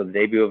Jets, so the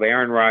debut of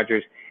Aaron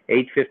Rodgers,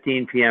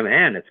 8:15 p.m.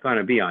 And it's going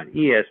to be on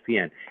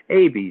ESPN,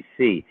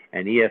 ABC,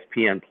 and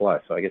ESPN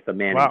Plus. So I guess the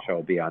Manning Show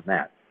will be on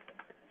that.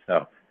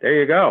 So there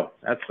you go.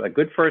 That's a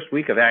good first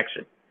week of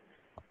action.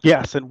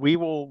 Yes, and we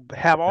will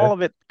have all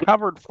of it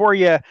covered for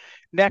you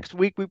next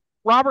week.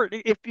 Robert,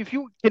 if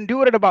you can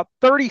do it in about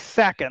 30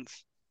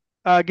 seconds,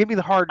 give me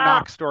the Hard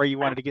Knocks story you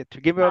wanted to get to.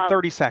 Give me about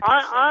 30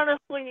 seconds.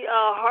 Honestly,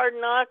 Hard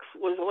Knocks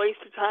was a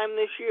waste of time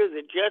this year.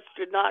 The Jets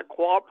did not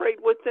cooperate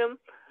with them.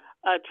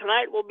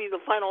 Tonight will be the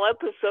final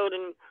episode,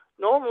 and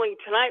normally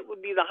tonight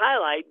would be the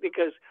highlight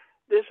because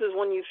this is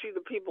when you see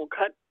the people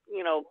cut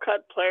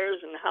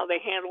players and how they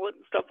handle it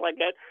and stuff like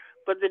that.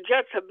 But the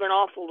Jets have been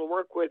awful to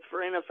work with for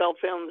NFL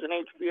Films and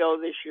HBO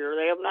this year.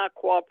 They have not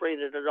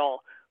cooperated at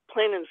all,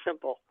 plain and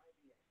simple.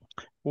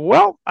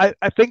 Well, I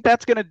think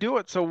that's going to do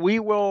it. So we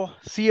will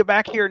see you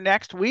back here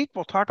next week.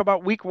 We'll talk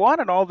about week 1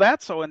 and all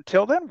that. So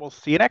until then, we'll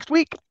see you next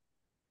week.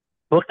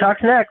 Book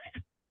Talks next.